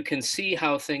 And you can see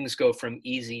how things go from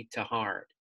easy to hard,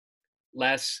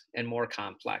 less and more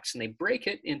complex. And they break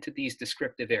it into these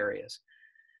descriptive areas: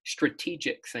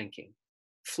 strategic thinking,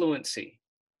 fluency,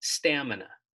 stamina,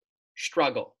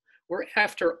 struggle. We're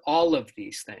after all of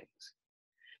these things.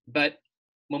 But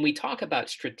when we talk about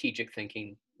strategic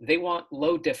thinking, they want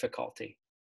low difficulty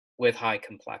with high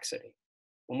complexity.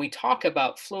 When we talk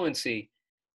about fluency,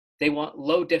 they want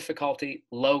low difficulty,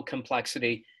 low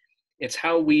complexity. It's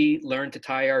how we learn to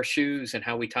tie our shoes and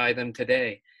how we tie them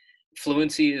today.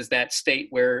 Fluency is that state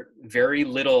where very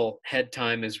little head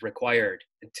time is required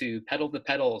to pedal the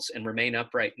pedals and remain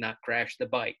upright, not crash the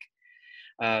bike.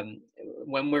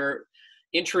 When we're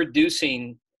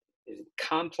introducing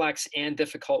complex and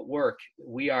difficult work,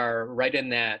 we are right in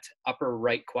that upper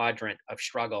right quadrant of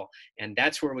struggle. And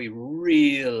that's where we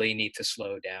really need to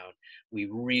slow down. We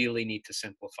really need to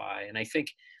simplify. And I think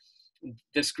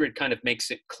this grid kind of makes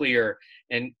it clear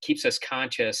and keeps us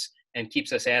conscious and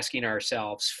keeps us asking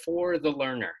ourselves, for the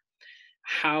learner,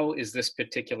 how is this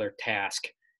particular task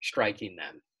striking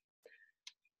them?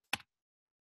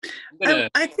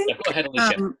 I think, yeah, go ahead,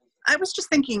 Alicia. I was just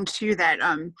thinking too that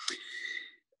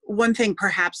one thing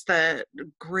perhaps the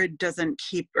grid doesn't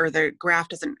keep, or the graph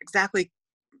doesn't exactly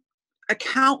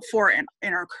account for in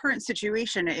our current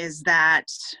situation, is that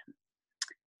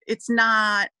it's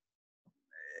not,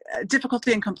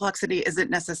 difficulty and complexity isn't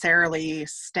necessarily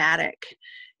static,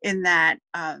 in that,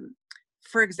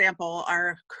 for example,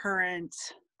 our current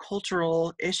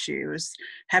cultural issues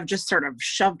have just sort of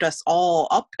shoved us all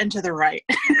up into the right.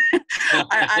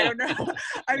 I don't know.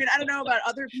 I mean, I don't know about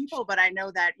other people, but I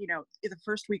know that, you know, the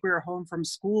first week we were home from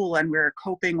school and we were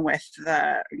coping with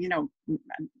the, you know,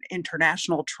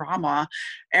 international trauma,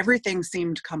 everything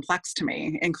seemed complex to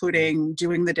me, including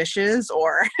doing the dishes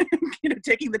or, you know,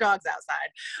 taking the dogs outside.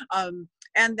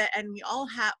 And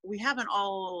we haven't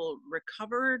all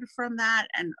recovered from that,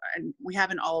 and we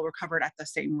haven't all recovered at the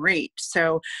same rate.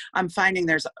 So I'm finding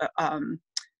there's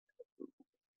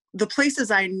the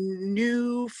places I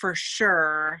knew for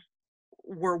sure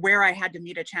were where I had to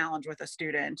meet a challenge with a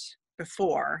student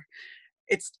before.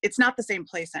 It's not the same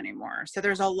place anymore. So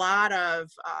there's a lot of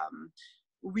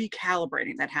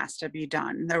recalibrating that has to be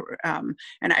done. And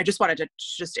I just wanted to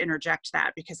just interject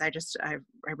that, because I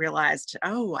realized,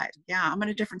 I'm in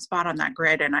a different spot on that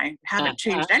grid and I haven't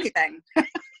changed anything.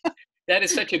 That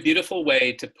is such a beautiful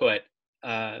way to put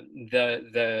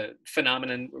the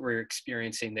phenomenon we're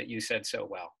experiencing that you said so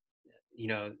well. You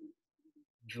know,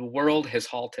 the world has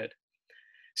halted.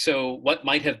 So what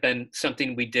might have been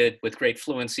something we did with great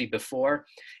fluency before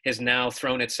has now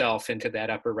thrown itself into that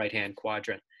upper right-hand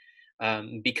quadrant,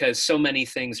 because so many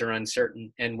things are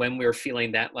uncertain. And when we're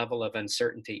feeling that level of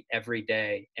uncertainty every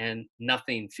day and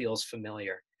nothing feels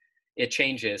familiar, it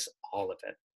changes all of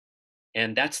it.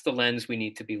 And that's the lens we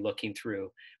need to be looking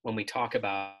through when we talk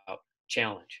about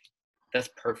challenge. That's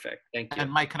perfect. Thank you.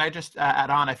 And Mike, can I just add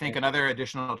on? I think another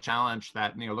additional challenge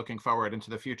that, you know, looking forward into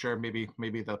the future,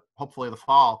 hopefully the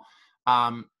fall,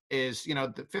 is, you know,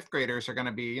 the fifth graders are going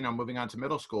to be, you know, moving on to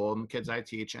middle school, and the kids I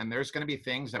teach, and there's going to be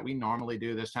things that we normally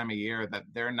do this time of year that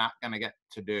they're not going to get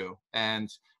to do. And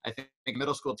I think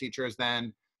middle school teachers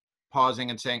then pausing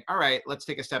and saying, all right, let's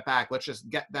take a step back. Let's just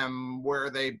get them where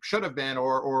they should have been,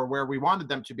 or where we wanted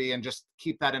them to be, and just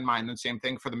keep that in mind. And same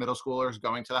thing for the middle schoolers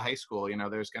going to the high school. You know,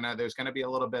 there's gonna be a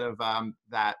little bit of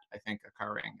that, I think,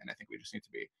 occurring. And I think we just need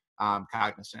to be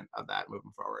cognizant of that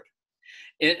moving forward.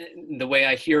 The way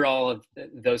I hear all of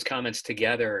those comments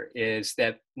together is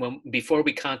that before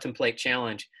we contemplate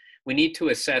challenge, we need to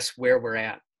assess where we're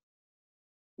at.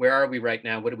 Where are we right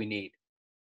now? What do we need?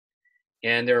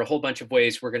 And there are a whole bunch of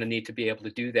ways we're going to need to be able to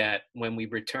do that when we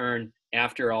return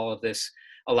after all of this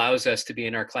allows us to be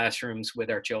in our classrooms with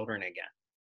our children again.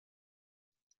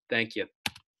 Thank you.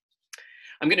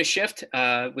 I'm going to shift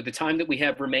with the time that we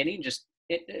have remaining, just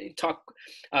talk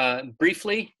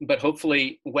briefly, but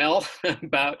hopefully well,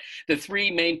 about the three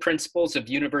main principles of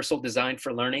universal design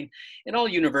for learning. And all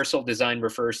universal design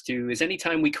refers to is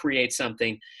anytime we create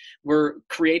something, we're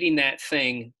creating that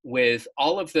thing with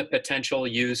all of the potential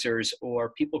users or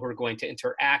people who are going to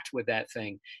interact with that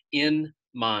thing in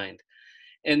mind.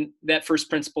 And that first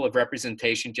principle of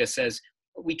representation just says,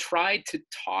 we try to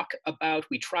talk about,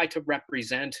 we try to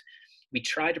represent, we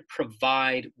try to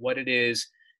provide what it is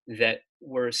that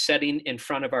we're setting in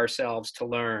front of ourselves to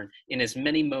learn in as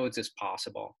many modes as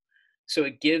possible. So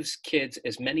it gives kids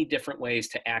as many different ways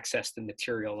to access the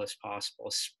material as possible,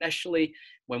 especially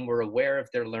when we're aware of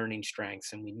their learning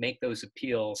strengths and we make those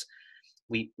appeals.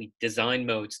 We design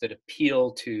modes that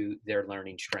appeal to their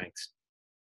learning strengths.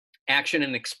 Action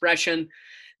and expression,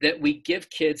 that we give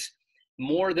kids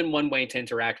more than one way to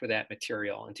interact with that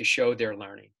material and to show their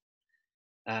learning.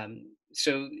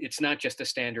 So it's not just a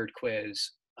standard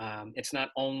quiz. It's not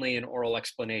only an oral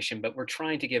explanation, but we're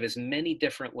trying to give as many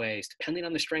different ways, depending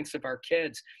on the strengths of our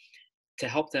kids, to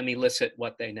help them elicit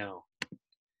what they know.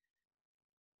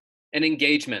 And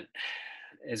engagement,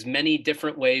 as many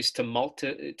different ways to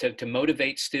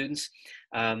motivate students.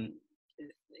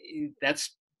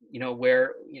 That's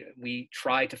where we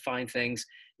try to find things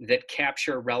that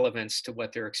capture relevance to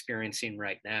what they're experiencing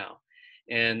right now.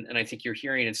 And I think you're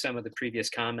hearing in some of the previous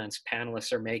comments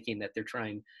panelists are making that they're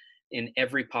trying in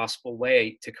every possible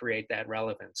way to create that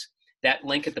relevance. That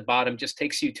link at the bottom just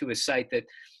takes you to a site that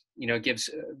gives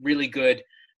really good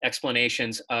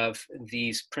explanations of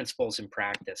these principles in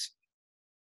practice.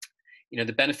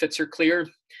 The benefits are clear.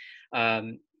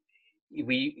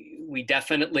 We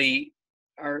definitely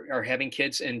are having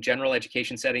kids in general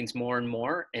education settings more and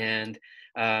more. And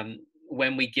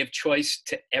when we give choice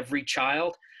to every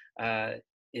child,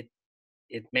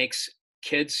 it makes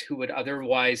kids who would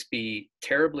otherwise be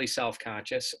terribly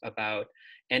self-conscious about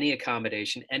any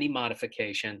accommodation, any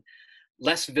modification,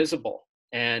 less visible.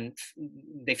 And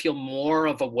they feel more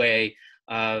of a way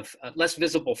of less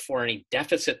visible for any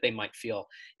deficit they might feel.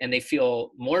 And they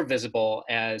feel more visible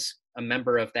as a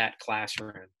member of that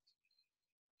classroom.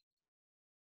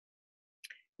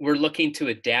 We're looking to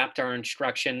adapt our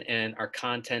instruction and our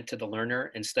content to the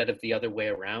learner instead of the other way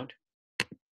around.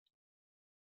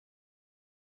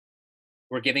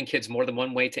 We're giving kids more than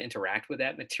one way to interact with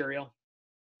that material.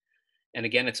 And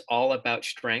again, it's all about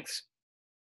strengths.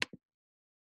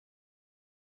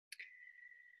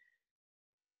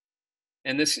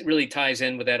 And this really ties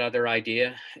in with that other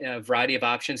idea. A variety of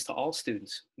options to all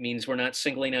students means we're not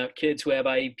singling out kids who have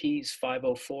IEPs,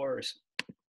 504s.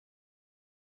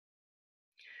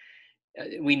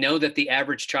 We know that the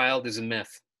average child is a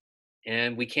myth,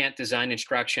 and we can't design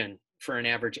instruction for an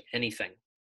average anything.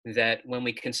 That when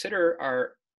we consider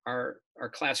our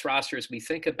class rosters, we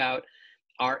think about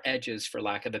our edges, for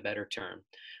lack of a better term,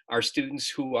 our students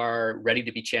who are ready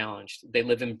to be challenged. They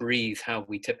live and breathe how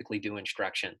we typically do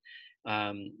instruction.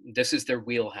 This is their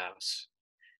wheelhouse.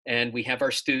 And we have our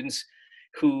students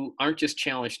who aren't just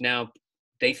challenged now,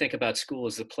 they think about school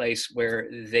as the place where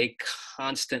they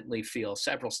constantly feel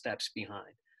several steps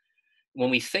behind.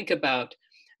 When we think about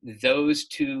those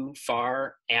two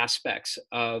far aspects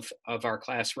of our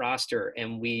class roster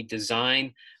and we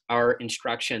design our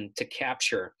instruction to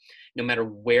capture, no matter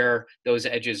where those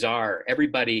edges are,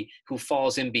 everybody who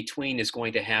falls in between is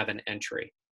going to have an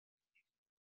entry.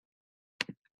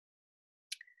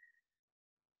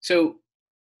 So,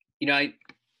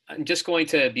 I'm just going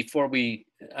to, before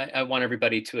I want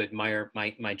everybody to admire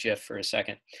my GIF for a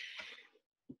second.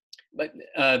 But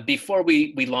before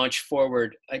we launch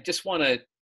forward, I just want to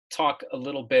talk a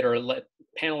little bit, or let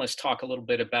panelists talk a little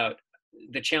bit about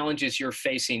the challenges you're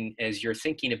facing as you're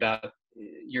thinking about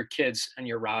your kids and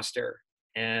your roster.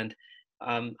 And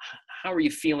how are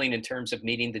you feeling in terms of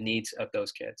meeting the needs of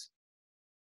those kids?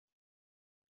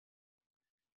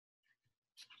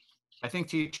 I think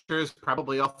teachers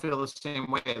probably all feel the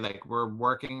same way. Like we're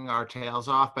working our tails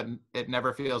off, but it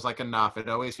never feels like enough. It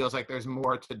always feels like there's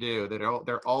more to do.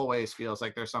 There always feels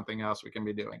like there's something else we can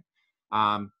be doing.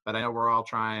 But I know we're all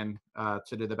trying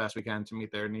to do the best we can to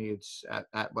meet their needs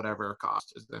at whatever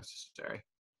cost is necessary.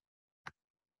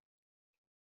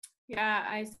 Yeah,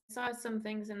 I saw some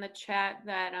things in the chat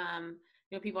that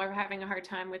people are having a hard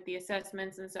time with the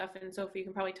assessments and stuff. And Sophie, you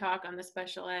can probably talk on the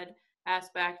special ed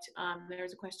aspect.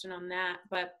 There's a question on that.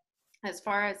 But as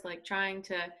far as like trying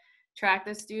to track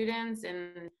the students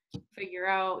and figure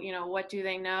out, what do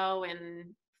they know and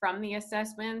from the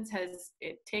assessments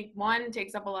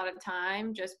takes up a lot of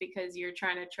time just because you're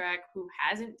trying to track who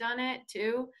hasn't done it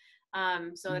too.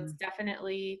 So it's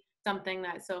definitely something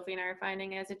that Sophie and I are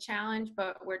finding as a challenge,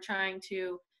 but we're trying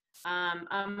to,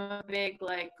 I'm a big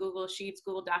like Google Sheets,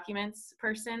 Google Documents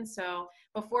person. So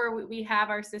before we have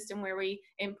our system where we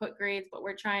input grades, but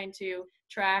we're trying to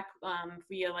track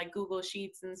via like Google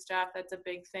Sheets and stuff. That's a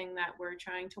big thing that we're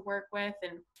trying to work with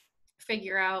and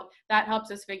figure out. That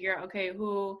helps us figure out, okay,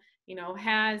 who,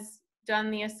 has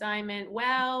done the assignment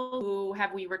well, who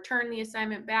have we returned the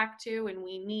assignment back to and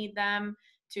we need them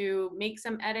to make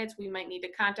some edits. We might need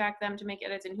to contact them to make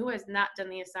edits, and who has not done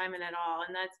the assignment at all.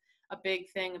 And that's a big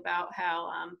thing about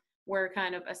how we're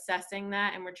kind of assessing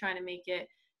that, and we're trying to make it,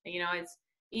 as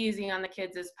easy on the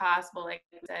kids as possible. Like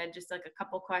I said, just like a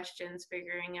couple questions,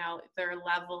 figuring out their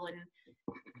level,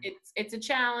 and it's a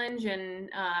challenge. And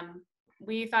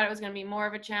we thought it was going to be more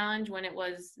of a challenge when it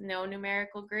was no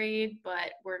numerical grade,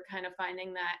 but we're kind of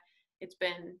finding that it's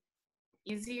been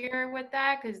easier with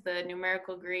that because the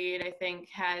numerical grade, I think,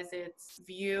 has its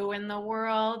view in the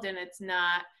world, and it's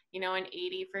not, an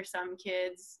 80 for some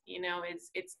kids.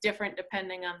 It's different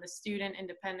depending on the student and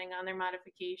depending on their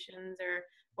modifications or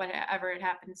whatever it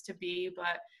happens to be.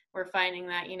 But we're finding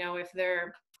that, if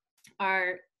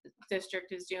our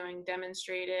district is doing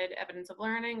demonstrated evidence of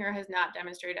learning or has not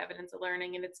demonstrated evidence of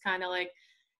learning, and it's kind of like,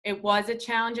 it was a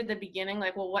challenge at the beginning,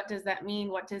 like, well, what does that mean?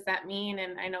 What does that mean?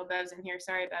 And I know Bev's in here.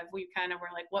 Sorry, Bev. We kind of were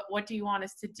like, what do you want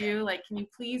us to do? Like, can you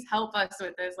please help us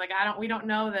with this? Like, we don't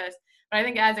know this. But I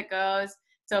think as it goes,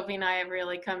 Sophie and I have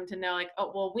really come to know, like,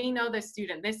 oh, well, we know this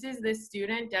student. This is this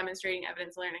student demonstrating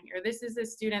evidence learning, or this is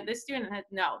this student. This student has,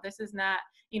 no, this is not,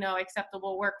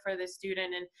 acceptable work for this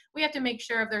student. And we have to make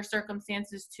sure of their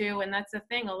circumstances too. And that's the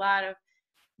thing. A lot of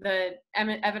the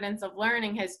evidence of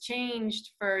learning has changed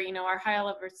for, our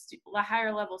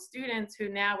higher level students who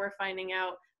now we're finding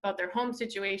out about their home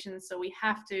situations. So we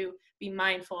have to be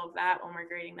mindful of that when we're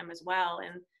grading them as well.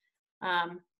 And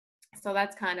so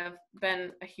that's kind of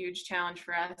been a huge challenge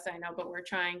for us, I know, but we're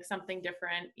trying something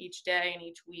different each day and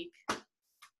each week.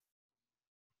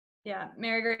 Yeah,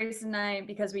 Mary Grace and I,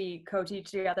 because we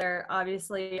co-teach together,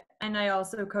 obviously, and I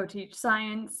also co-teach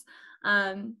science.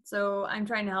 So I'm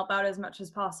trying to help out as much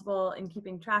as possible in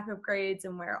keeping track of grades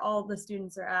and where all the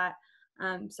students are at.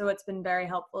 So what's been very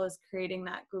helpful is creating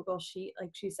that Google Sheet,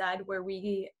 like she said, where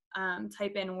we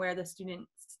type in where the students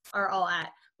are all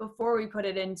at before we put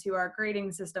it into our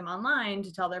grading system online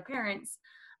to tell their parents,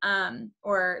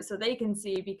 or so they can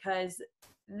see, because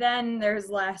then there's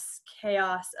less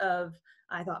chaos of,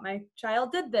 I thought my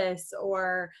child did this,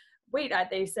 or wait,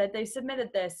 they said they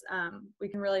submitted this. We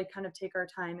can really kind of take our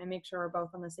time and make sure we're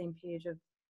both on the same page of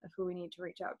who we need to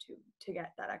reach out to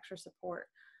get that extra support.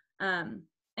 And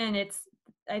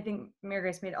I think Mary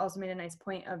Grace also made a nice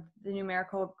point of the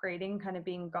numerical grading kind of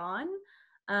being gone.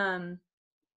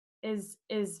 Is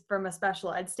from a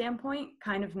special ed standpoint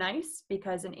kind of nice,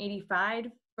 because an 85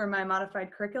 for my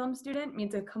modified curriculum student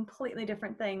means a completely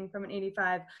different thing from an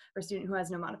 85 for a student who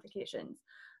has no modifications.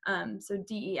 So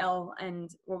DEL and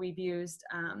what we've used,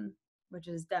 which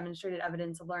is demonstrated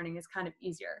evidence of learning, is kind of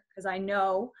easier because I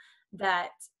know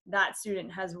that that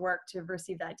student has worked to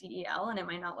receive that DEL, and it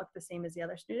might not look the same as the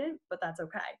other student, but that's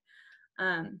okay.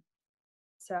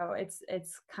 So it's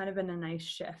kind of been a nice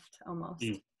shift almost.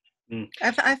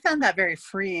 I found that very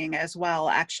freeing as well,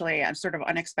 actually, sort of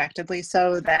unexpectedly,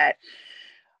 so that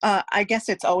I guess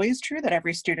it's always true that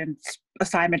every student's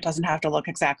assignment doesn't have to look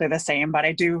exactly the same, but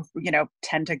I do,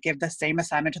 tend to give the same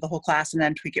assignment to the whole class and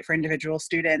then tweak it for individual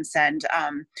students. And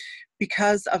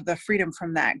because of the freedom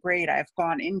from that grade, I've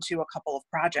gone into a couple of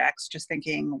projects just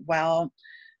thinking, well,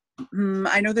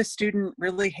 I know this student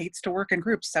really hates to work in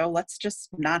groups, so let's just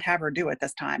not have her do it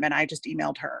this time. And I just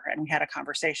emailed her and we had a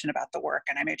conversation about the work,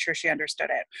 and I made sure she understood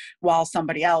it, while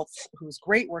somebody else who's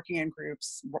great working in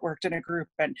groups worked in a group.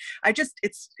 And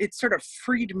it sort of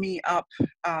freed me up.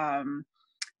 I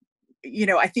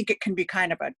think it can be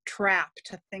kind of a trap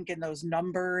to think in those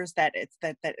numbers, that it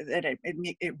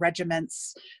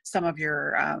regiments some of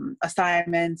your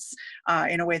assignments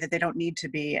in a way that they don't need to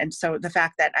be. And so the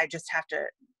fact that I just have to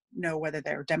know whether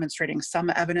they're demonstrating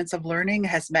some evidence of learning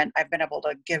has meant I've been able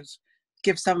to give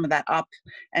some of that up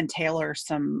and tailor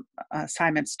some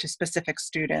assignments to specific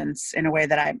students in a way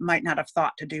that I might not have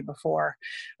thought to do before.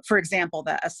 For example,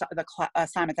 the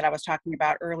assignment that I was talking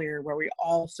about earlier, where we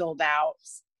all filled out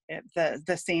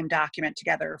the same document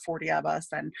together, 40 of us,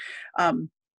 and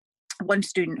one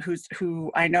student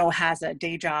who I know has a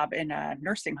day job in a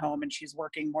nursing home, and she's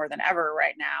working more than ever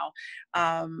right now.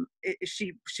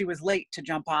 She was late to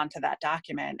jump onto that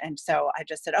document, and so I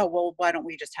just said, oh well, why don't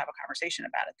we just have a conversation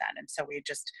about it then? And so we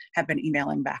just have been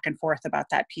emailing back and forth about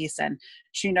that piece, and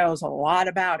she knows a lot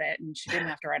about it, and she didn't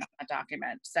have to write up that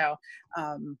document. So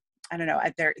I don't know,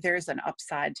 there's an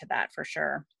upside to that for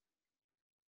sure.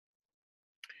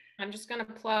 I'm just going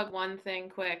to plug one thing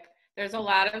quick. There's a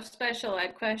lot of special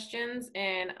ed questions,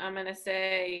 and I'm going to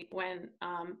say when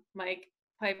Mike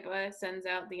Pipa sends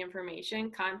out the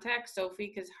information, contact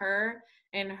Sophie, because her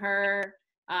and her,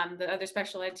 the other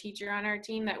special ed teacher on our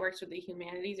team that works with the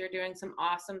humanities, are doing some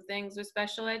awesome things with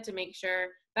special ed to make sure,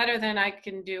 better than I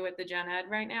can do with the gen ed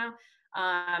right now,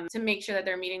 to make sure that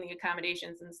they're meeting the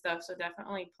accommodations and stuff. So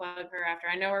definitely plug her after.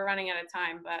 I know we're running out of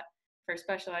time, but for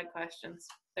special ed questions,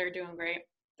 they're doing great.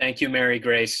 Thank you, Mary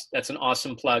Grace. That's an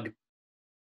awesome plug.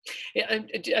 Yeah,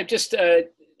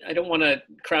 I don't want to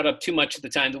crowd up too much of the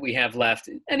time that we have left.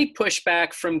 Any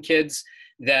pushback from kids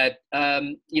that,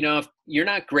 if you're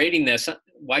not grading this,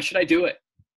 why should I do it?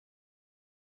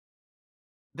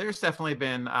 There's definitely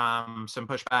been some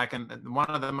pushback, and one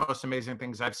of the most amazing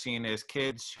things I've seen is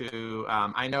kids who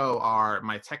I know are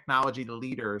my technology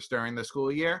leaders during the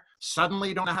school year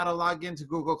suddenly don't know how to log into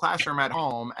Google Classroom at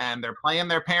home, and they're playing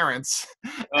their parents.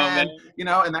 And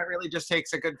and that really just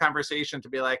takes a good conversation to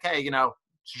be like, hey,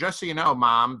 just so you know,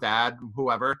 mom, dad,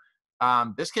 whoever,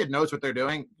 this kid knows what they're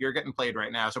doing. You're getting played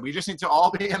right now. So we just need to all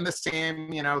be in the same,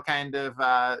 we need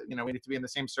to be in the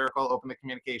same circle, open the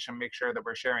communication, make sure that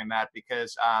we're sharing that,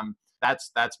 because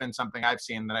that's been something I've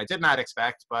seen that I did not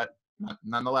expect, but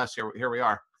nonetheless, here we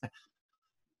are.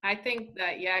 I think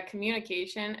that,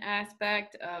 communication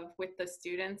aspect of with the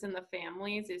students and the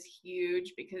families is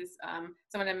huge, because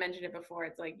someone had mentioned it before.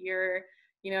 It's like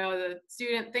the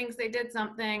student thinks they did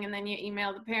something, and then you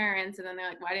email the parents, and then they're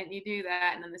like, why didn't you do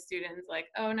that? And then the student's like,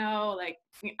 oh no, like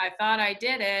I thought I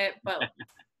did it, but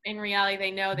in reality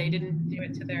they know they didn't do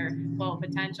it to their full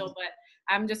potential. But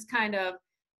I'm just kind of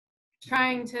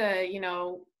trying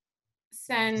to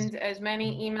send as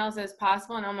many emails as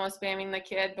possible and almost spamming the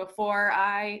kid before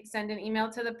I send an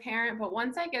email to the parent. But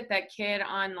once I get that kid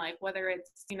on, like, whether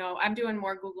it's, I'm doing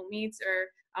more Google Meets, or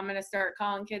I'm going to start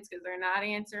calling kids because they're not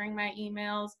answering my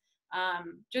emails,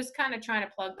 just kind of trying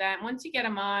to plug that. And once you get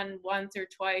them on once or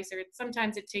twice, or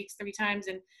sometimes it takes 3 times,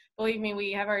 and believe me,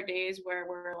 we have our days where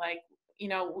we're like,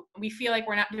 we feel like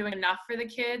we're not doing enough for the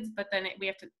kids, but then we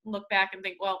have to look back and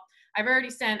think, well, I've already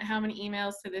sent how many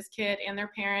emails to this kid and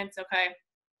their parents. Okay,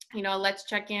 let's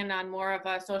check in on more of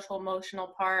a social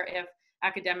emotional part if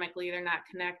academically they're not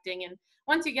connecting. And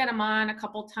once you get them on a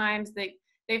couple times, they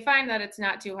find that it's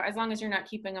not too hard, as long as you're not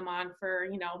keeping them on for,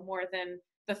 more than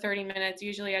the 30 minutes.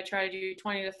 Usually I try to do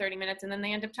 20 to 30 minutes, and then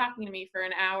they end up talking to me for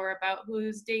an hour about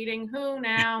who's dating who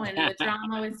now, and the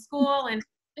drama with school, and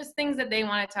just things that they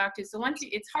want to talk to. So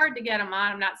it's hard to get them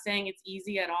on. I'm not saying it's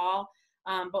easy at all.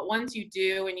 But once you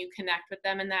do, and you connect with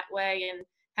them in that way and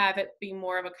have it be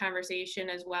more of a conversation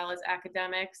as well as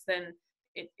academics, then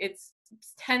it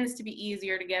tends to be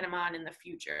easier to get them on in the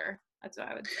future. That's what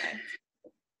I would say.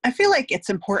 I feel like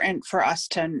it's important for us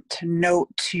to note,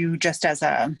 to just as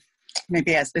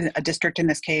maybe as a district in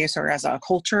this case, or as a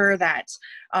culture, that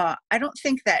I don't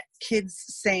think that kids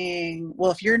saying,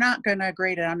 well, if you're not going to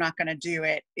grade it, I'm not going to do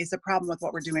it, is a problem with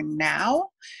what we're doing now.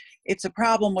 It's a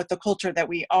problem with the culture that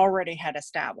we already had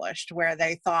established, where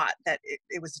they thought that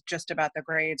it was just about the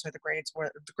grades, or the grades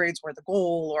were the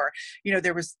goal, or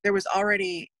there was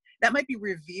already, that might be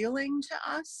revealing to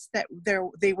us that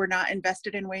they were not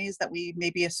invested in ways that we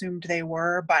maybe assumed they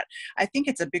were. But I think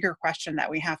it's a bigger question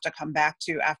that we have to come back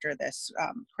to after this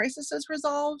crisis is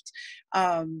resolved.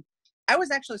 I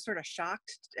was actually sort of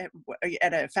shocked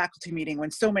at a faculty meeting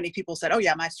when so many people said, oh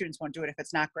yeah, my students won't do it if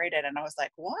it's not graded. And I was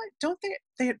like, what? Don't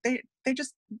they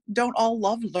just don't all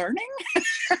love learning?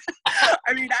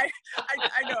 I mean, I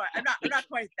know I'm not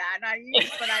quite that naive,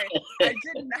 but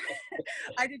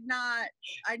I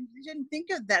didn't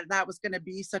think of that was going to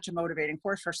be such a motivating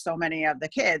force for so many of the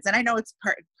kids. And I know it's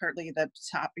partly the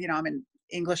top, I'm in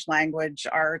English language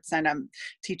arts, and I'm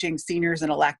teaching seniors in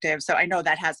electives. So I know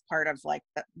that has part of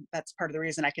that's part of the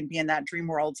reason I can be in that dream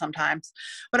world sometimes.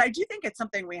 But I do think it's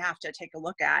something we have to take a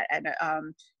look at. And,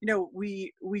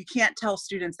 we can't tell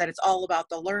students that it's all about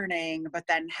the learning, but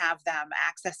then have them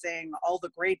accessing all the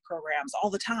grade programs all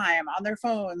the time on their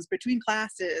phones between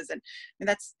classes. And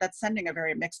that's sending a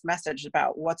very mixed message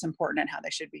about what's important and how they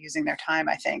should be using their time,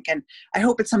 I think. And I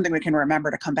hope it's something we can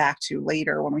remember to come back to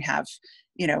later when we have,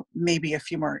 maybe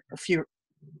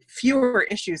fewer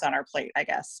issues on our plate, I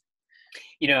guess.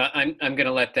 I'm going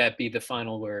to let that be the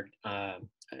final word.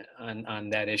 on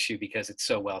that issue because it's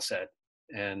so well said.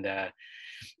 And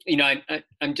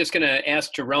I'm just going to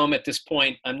ask Jerome at this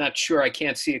point. I'm not sure. I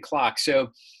can't see a clock.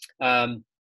 So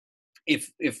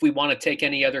if we want to take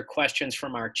any other questions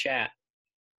from our chat.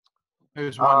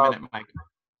 There's 1 minute, Mike.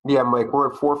 Yeah, Mike,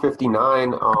 we're at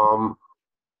 4:59.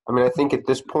 I mean, I think at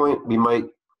this point we might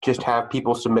just have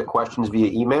people submit questions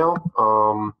via email.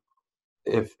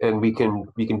 And we can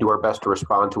do our best to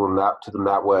respond to them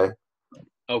that way.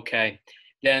 Okay.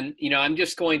 Then, I'm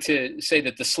just going to say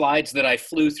that the slides that I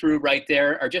flew through right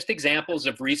there are just examples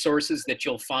of resources that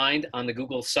you'll find on the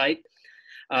Google site.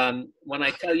 When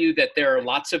I tell you that there are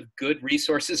lots of good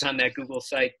resources on that Google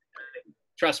site,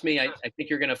 trust me, I think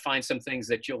you're going to find some things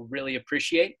that you'll really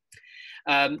appreciate.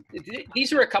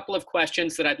 These are a couple of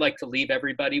questions that I'd like to leave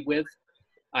everybody with.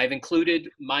 I've included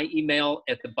my email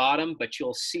at the bottom, but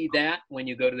you'll see that when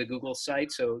you go to the Google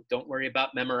site, so don't worry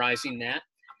about memorizing that.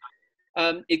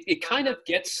 It kind of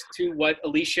gets to what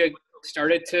Alicia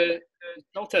started to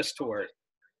tilt us toward.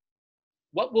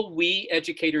 What will we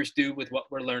educators do with what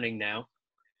we're learning now?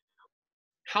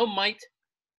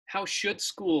 How should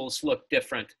schools look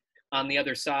different on the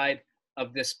other side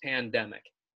of this pandemic?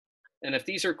 And if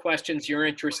these are questions you're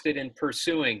interested in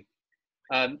pursuing,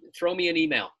 throw me an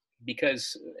email,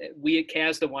 because we at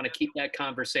CASDA want to keep that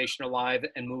conversation alive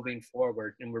and moving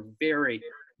forward. And we're very,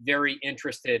 very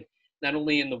interested not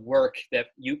only in the work that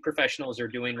you professionals are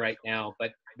doing right now,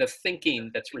 but the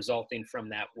thinking that's resulting from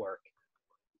that work.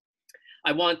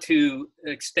 I want to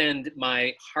extend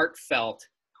my heartfelt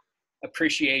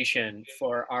appreciation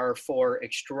for our 4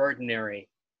 extraordinary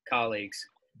colleagues,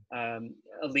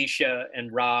 Alicia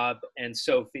and Rob and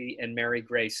Sophie and Mary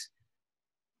Grace.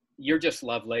 You're just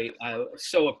lovely. I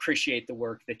so appreciate the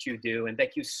work that you do, and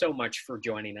thank you so much for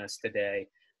joining us today.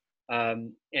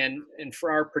 And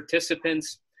for our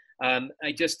participants, I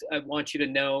want you to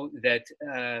know that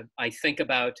I think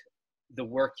about the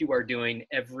work you are doing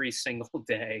every single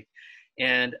day,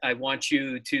 and I want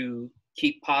you to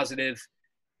keep positive,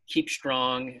 keep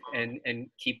strong, and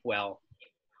keep well.